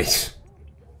friendly.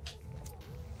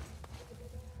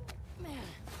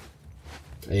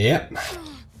 Yep.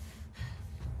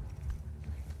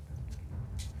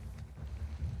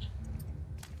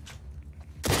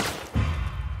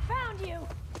 Found you.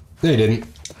 They didn't.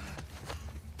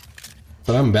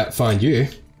 But I'm about to find you.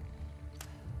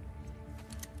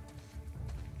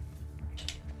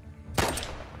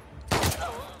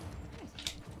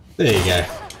 There you go.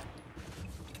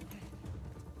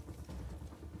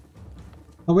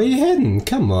 Oh, where you heading?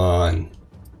 Come on.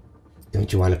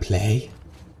 Don't you want to play?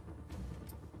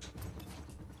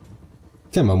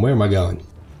 Come on, where am I going?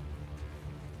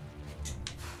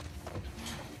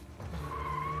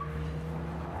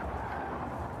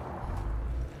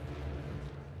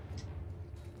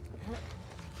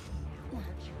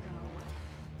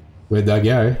 Where'd I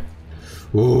go?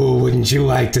 Ooh, wouldn't you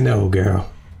like to know, girl?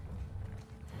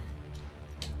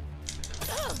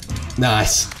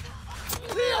 Nice.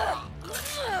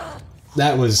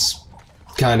 That was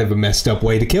kind of a messed up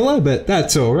way to kill her, but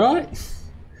that's alright.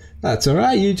 That's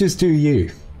alright, you just do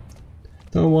you.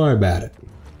 Don't worry about it.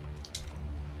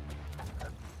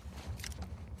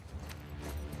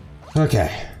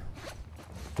 Okay.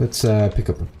 Let's pick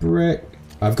up a brick.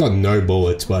 I've got no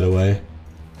bullets, by the way.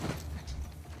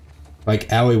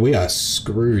 Like, Ellie, we are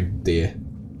screwed there.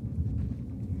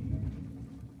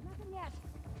 Nothing yet.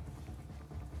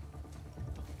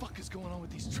 What the fuck is going on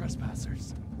with these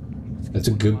trespassers? That's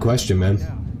a good question, man.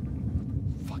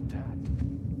 Fuck that.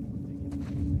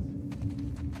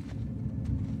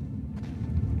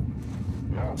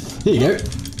 Here you go.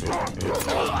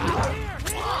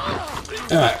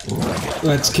 Alright,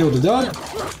 let's kill the dog.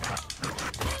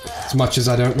 As much as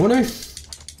I don't want to.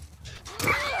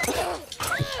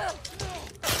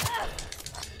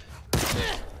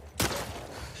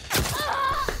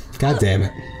 God damn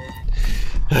it.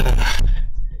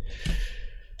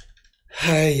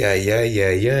 Ay, ay, ay,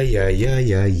 ay, ay, ay,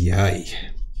 ay, ay, ay.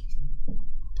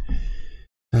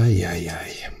 Ay, ay,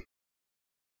 ay.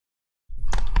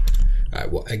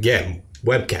 Alright, well, again,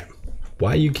 webcam.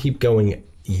 Why you keep going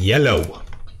yellow?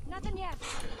 Nothing yet.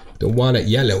 Don't want it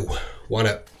yellow. Want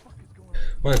it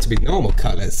to be normal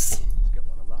colors. Let's get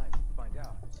one alive and find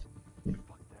out.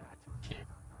 Fuck that. Don't take any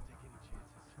chances.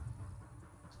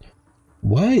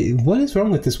 Why? What is wrong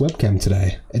with this webcam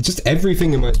today? Just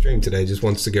everything in my stream today just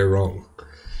wants to go wrong.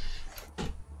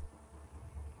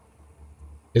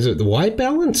 Is it the white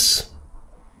balance?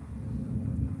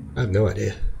 I have no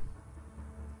idea.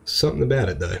 Something about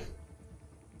it though.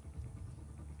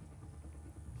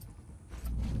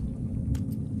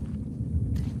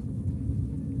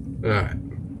 Alright.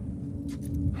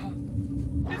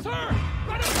 It's her!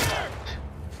 Right up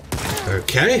there!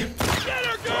 Okay. Get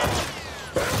her, girl!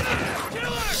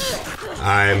 Kill her!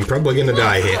 I'm probably gonna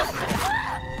die here.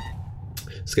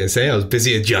 I was gonna say I was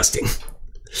busy adjusting.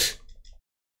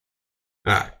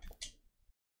 Alright.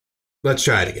 Let's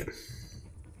try it again.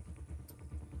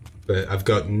 But I've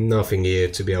got nothing here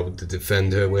to be able to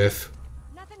defend her with.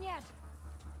 Nothing yet.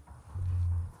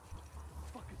 What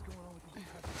the fuck is going on with these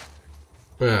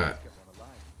trespassers? Alright. Get one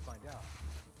alive and find out.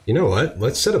 You know what?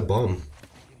 Let's set a bomb. Take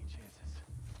any chances.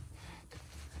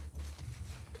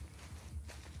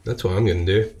 That's what I'm gonna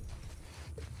do.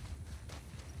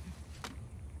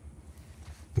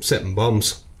 I'm setting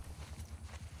bombs.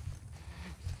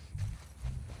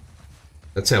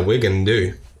 That's how we're gonna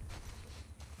do.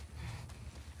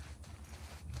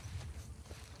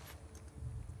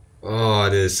 Oh,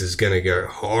 this is gonna go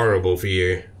horrible for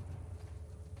you.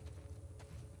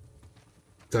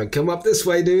 Don't come up this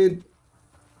way, dude.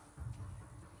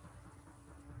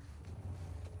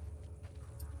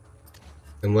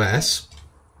 Unless...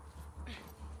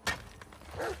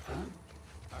 I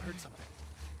heard something.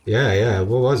 Yeah,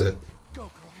 what was it? Go,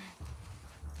 girl.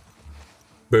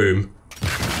 Boom.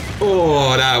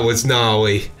 Oh, that was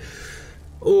gnarly.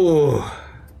 Oh.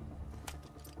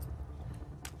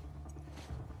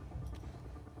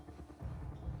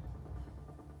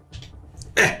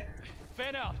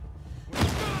 Fan out.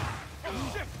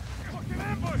 Oh, shit. Fucking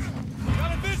ambush.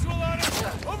 Got a visual on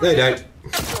it. Over They here. don't.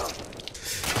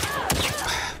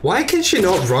 Why can she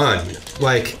not run?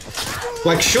 Like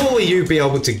surely you'd be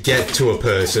able to get to a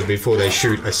person before they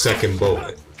shoot a second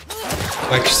bullet.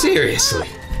 Like, seriously.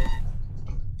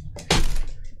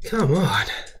 Come on.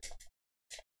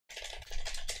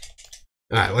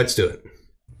 Alright, let's do it.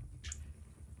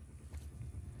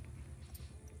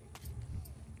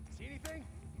 See anything?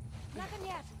 Nothing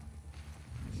yet.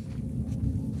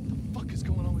 What the fuck is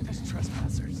going on with these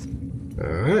trespassers?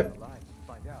 Alright.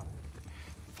 Find out.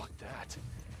 Fuck that.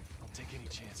 Don't take any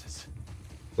chances.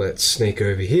 Let's sneak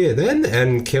over here then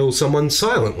and kill someone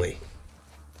silently.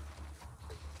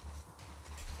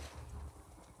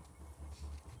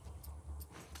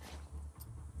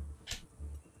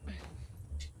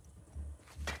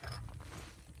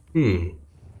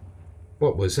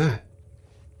 What was that?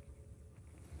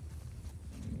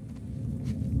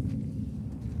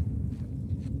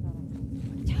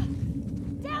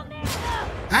 Down there!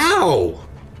 Ow!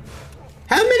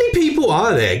 How many people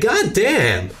are there? God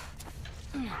damn!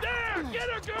 There! Get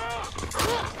her, girl!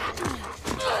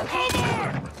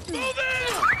 Over! Move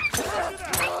in!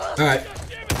 Alright.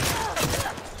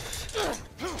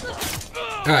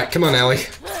 Alright, come on, Ellie.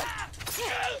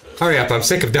 Hurry up, I'm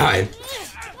sick of dying.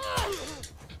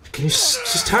 Can you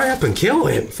just hurry up and kill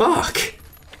him? Fuck!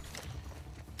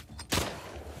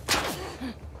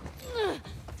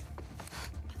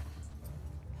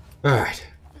 Alright.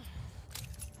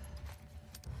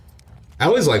 I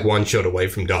was like one shot away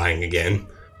from dying again.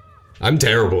 I'm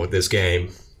terrible at this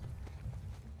game.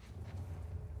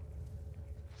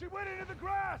 She went into the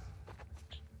grass!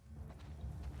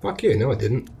 Fuck you, no I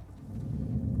didn't.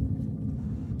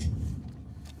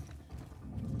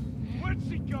 Where'd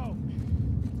she go?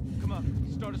 Come on,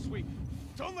 start a sweep.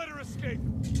 Don't let her escape!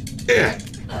 Yeah.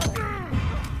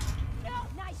 No,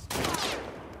 nice try.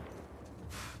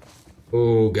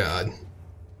 Oh god.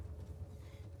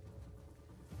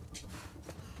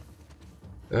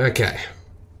 Okay.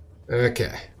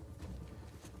 Okay.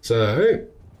 So,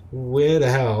 where the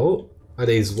hell are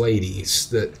these ladies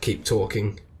that keep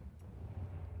talking?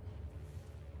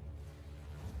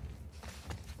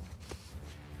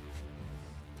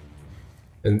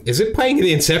 And is it playing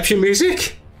the Inception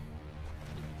music?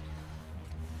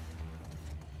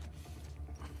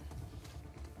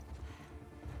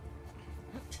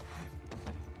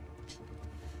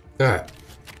 Alright.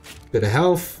 Bit of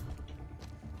health.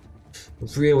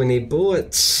 Really need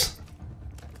bullets.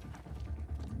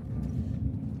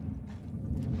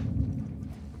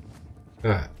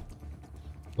 Alright.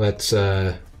 Let's,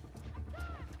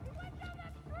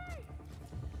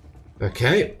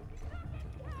 okay.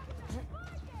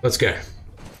 Let's go.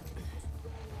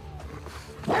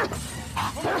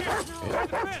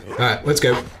 Alright, let's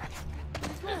go.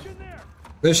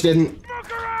 No, she didn't.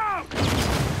 Fuck her out! Go,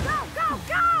 go,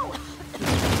 go!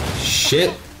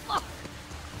 Shit.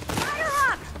 Fire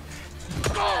up!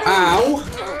 Ow!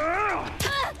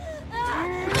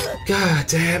 God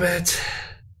damn it.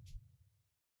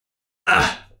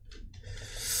 Ah.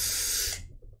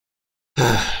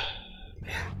 Fuck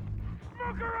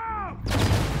her out!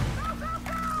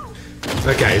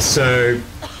 Okay, so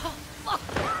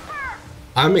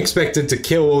I'm expected to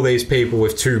kill all these people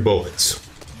with 2 bullets.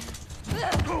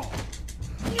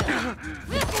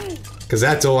 Because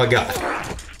that's all I got.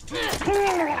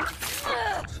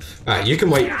 Alright, you can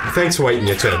wait. Thanks for waiting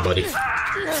your turn, buddy.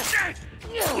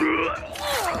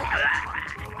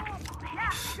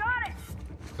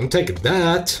 I'm taking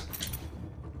that.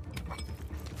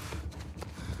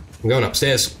 I'm going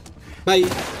upstairs. Bye.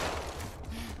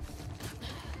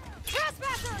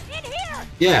 Trespasser, in here!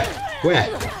 Yeah, where?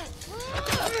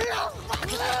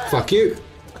 Fuck you.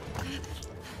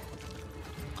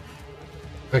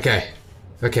 Okay.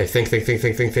 Okay, think. Go,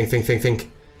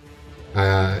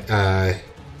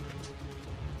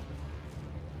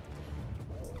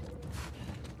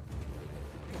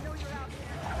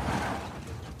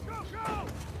 go!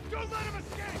 Don't let him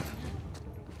escape!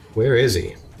 Where is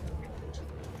he?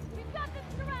 We've got them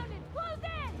surrounded. Close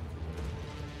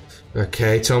in.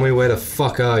 Okay, tell me where the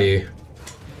fuck are you?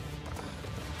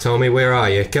 Tell me where are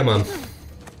you? Come on.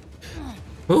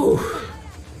 Oh.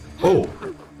 Oh.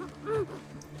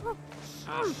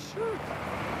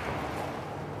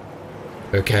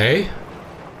 Okay.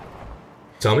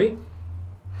 Tell me.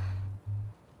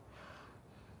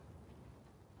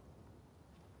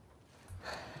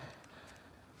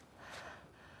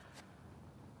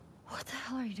 What the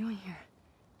hell are you doing here?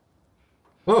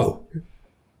 Oh.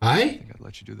 I Hi? think I'd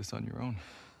let you do this on your own.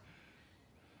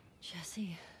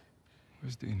 Jesse,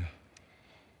 Where's Dina?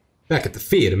 Back at the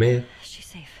theater, man. she's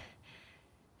safe.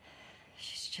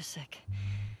 She's just sick.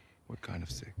 What kind of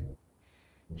sick?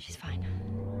 She's fine.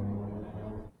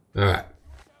 Alright.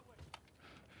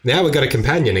 Now we got a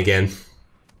companion again.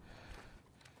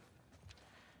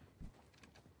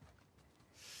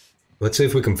 Let's see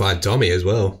if we can find Tommy as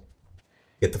well.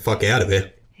 Get the fuck out of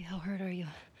here. Hey, how hurt are you?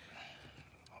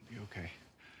 I'll be okay.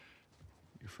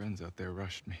 Your friends out there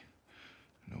rushed me.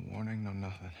 No warning, no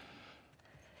nothing.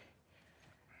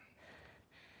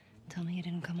 Tell me you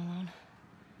didn't come alone.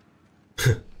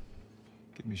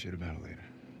 Give me shit about it later.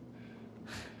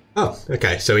 Oh,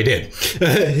 okay, so he did.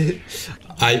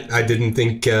 I didn't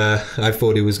think, I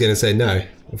thought he was gonna say no.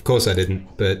 Of course I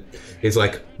didn't, but he's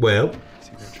like, well.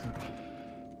 See that truck?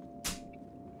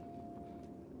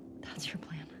 That's your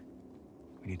plan.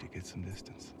 We need to get some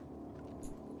distance.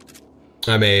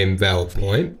 I mean, valid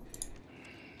point.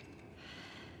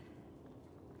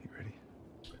 You ready?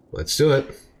 Let's do it.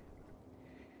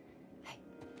 Hey,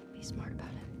 be smart about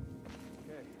it.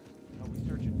 Okay, what are we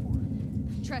searching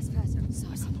for? Trespasser.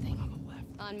 Saw something.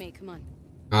 On me, come on.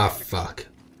 Ah, fuck.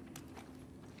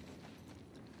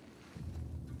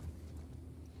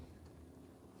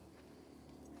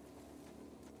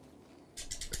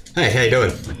 Hey, how you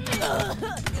doing?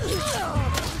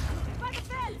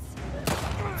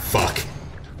 Fuck.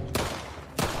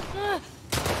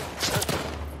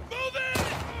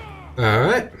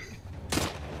 Alright.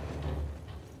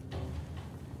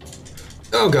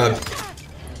 Oh god.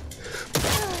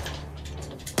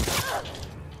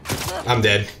 I'm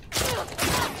dead.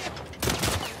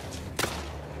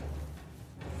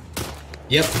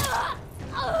 Yep.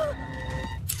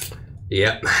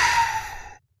 Yep.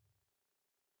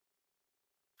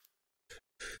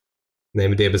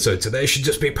 Name of the episode today should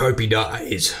just be Popey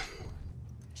Dies.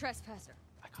 Trespasser.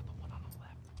 I got the one on the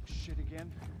left. Shit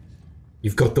again?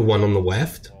 You've got the one on the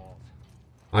left?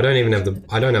 I don't even have the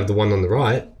I don't have the one on the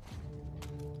right.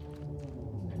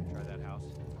 Try that house.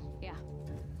 Yeah.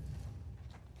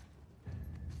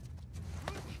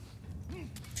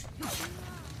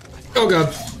 Oh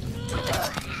god.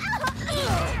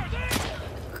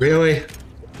 Really?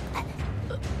 Oh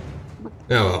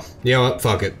well. You know what?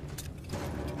 Fuck it.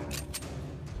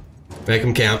 Make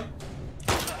them count.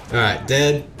 Alright,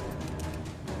 dead.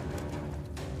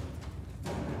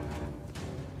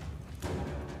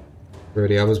 Where are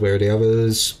the others? Where are the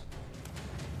others?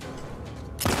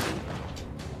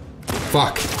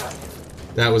 Fuck.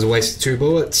 That was a waste of 2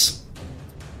 bullets.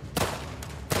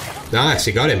 Nice,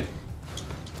 you got him.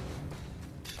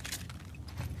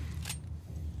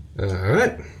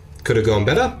 Alright. Could have gone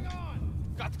better.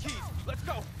 Got the keys. Let's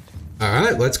go.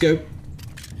 Alright, let's go.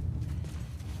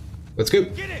 Let's go.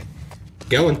 Get in.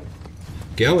 Going.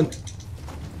 Going.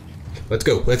 Let's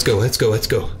go, let's go, let's go, let's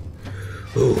go.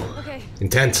 Ooh. Okay.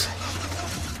 Intense. Get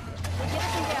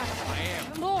everything down. I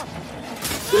am. More.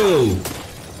 Whoa.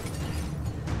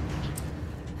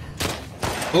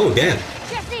 Oh, damn.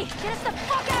 Jesse, get us the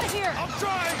fuck out of here. I'm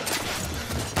trying.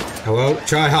 Hello?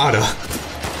 Try harder.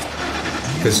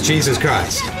 Because Jesus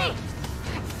Christ. Jesse.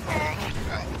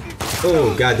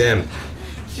 Oh, goddamn.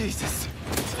 Jesus.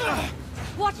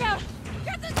 Watch out.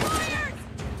 Get the tires.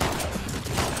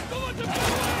 Don't let them get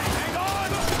away. Hang on.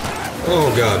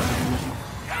 Oh, God.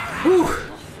 Whew.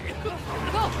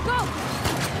 Go, go.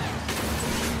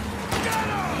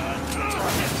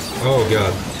 Oh,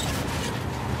 God.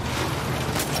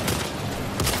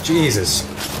 Jesus.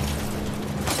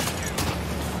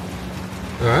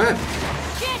 Alright.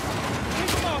 Shit.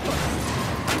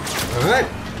 Alright.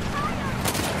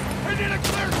 I need a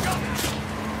clear shot.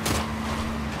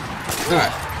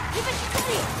 Alright. Keep it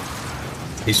steady.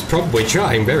 He's probably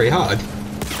trying very hard.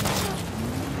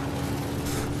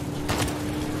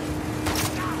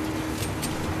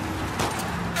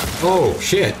 Oh,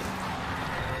 shit.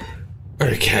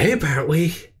 Okay,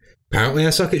 apparently I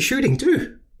suck at shooting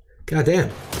too. Goddamn.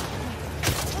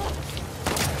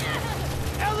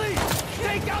 Ellie,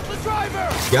 take out the driver.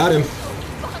 Got him.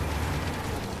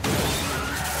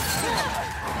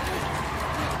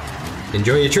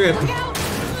 Enjoy your trip.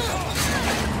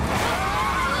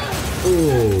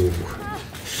 Ooh.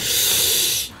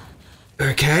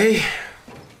 Okay.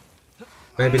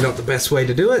 Maybe not the best way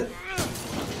to do it.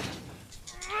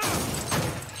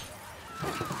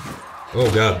 Oh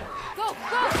god.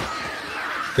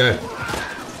 Go.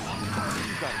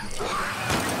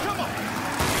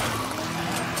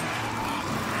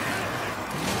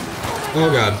 Oh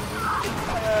god.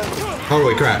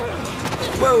 Holy crap.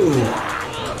 Whoa.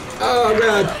 Oh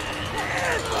god.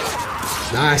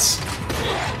 Nice.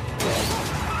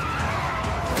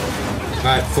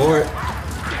 Alright, for it.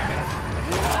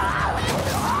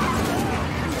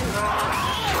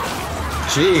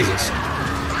 Jesus.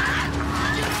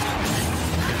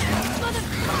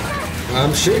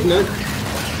 I'm shooting it.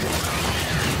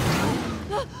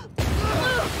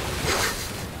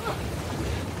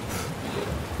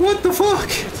 What the fuck?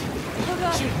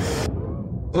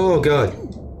 Oh god.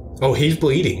 Oh, he's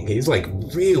bleeding. He's like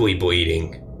really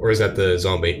bleeding. Or is that the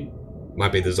zombie?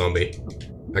 Might be the zombie.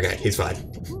 Okay, he's fine.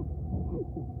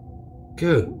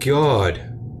 Good god.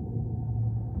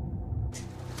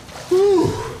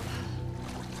 Whew.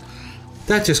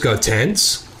 That just got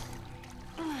tense.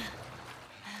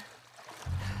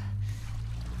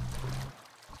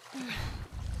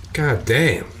 God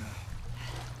damn.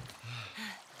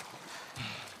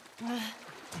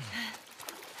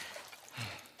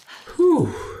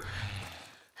 Whew.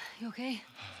 You okay?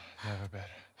 Never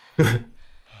better.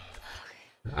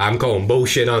 I'm calling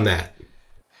bullshit on that.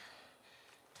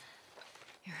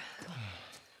 Here, go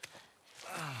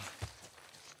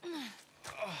on.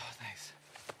 Oh, thanks.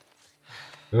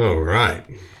 All right.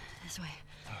 This way.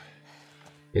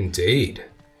 Indeed.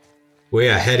 We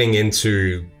are heading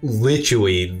into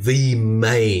literally the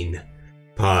main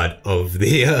part of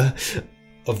the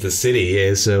city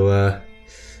here. So,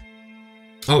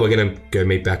 oh, we're gonna go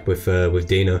meet back with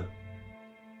Dina.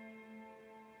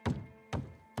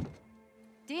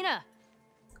 Dina.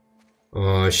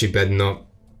 Oh, she better not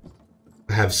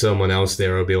have someone else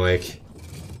there. I'll be like,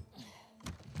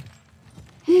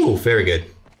 ooh, very good.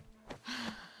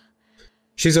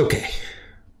 She's okay.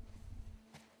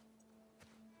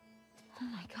 Oh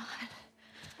my god.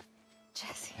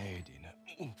 Jesse. Hey,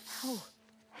 Dina. Oh.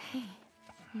 Hey.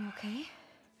 You okay?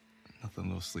 Nothing a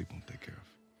little sleep won't take care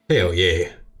of. Hell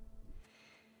yeah.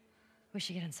 We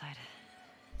should get inside.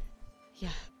 Yeah.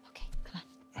 Okay. Come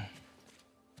on.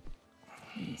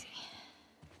 Easy.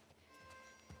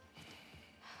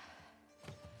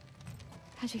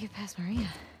 How'd you get past Maria?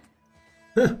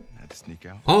 Huh. Had to sneak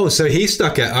out. Oh, so he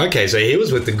stuck at. Okay, so he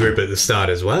was with the group at the start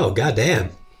as well. God damn.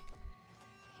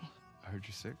 I heard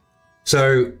you're sick.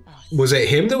 So, was it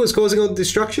him that was causing all the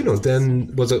destruction, or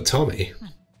then was it Tommy?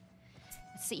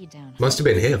 Let's sit you down. Must have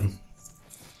been him.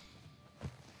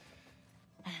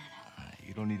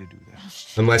 You don't need to do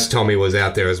that. Unless Tommy was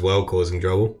out there as well causing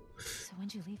trouble. So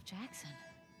when'd you leave Jackson?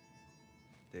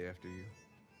 Day after you,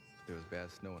 there was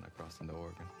bad snow when I crossed into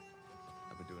Oregon.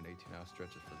 I've been doing 18-hour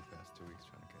stretches for the past 2 weeks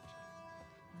trying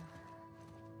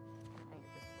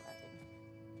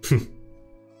to catch you.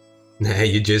 Nah,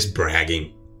 you're just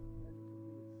bragging.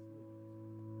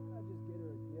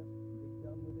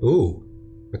 Ooh.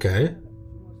 Okay.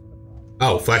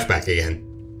 Oh, flashback again.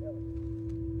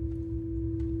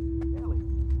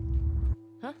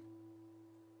 Huh? Are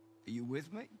you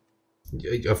with me?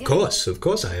 Of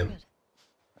course I am. Good.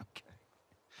 Okay.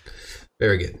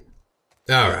 Very good.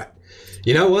 Alright.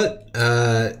 You know what?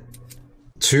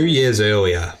 2 years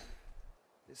earlier.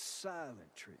 This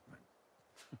silent treatment.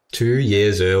 2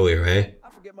 years earlier, eh? I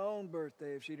forget my own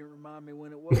birthday if she didn't remind me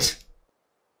when it was.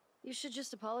 You should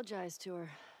just apologize to her.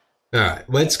 Alright,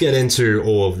 let's get into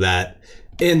all of that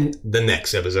in the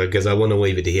next episode, because I want to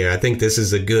leave it here. I think this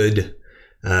is a good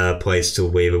place to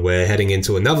leave it. We're heading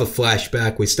into another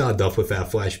flashback. We started off with our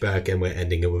flashback and we're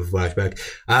ending it with a flashback.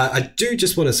 I do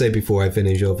just want to say before I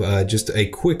finish off, just a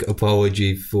quick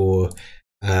apology for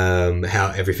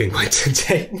how everything went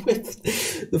today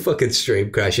with the fucking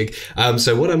stream crashing.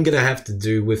 So what I'm gonna have to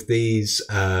do with these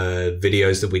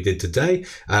videos that we did today,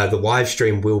 the live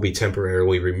stream will be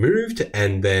temporarily removed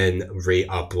and then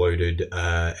re-uploaded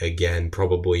again,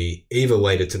 probably either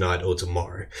later tonight or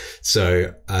tomorrow.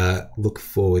 So look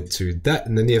forward to that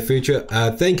in the near future.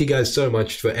 Thank you guys so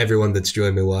much for everyone that's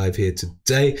joined me live here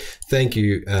today. Thank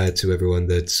you to everyone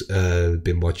that's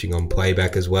been watching on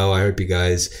playback as well. I hope you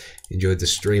guys enjoyed the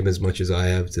stream as much as I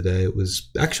have today. It was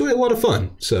actually a lot of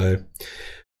fun. So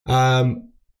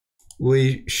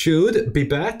we should be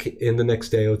back in the next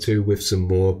day or two with some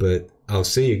more, but I'll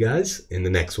see you guys in the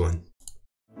next one.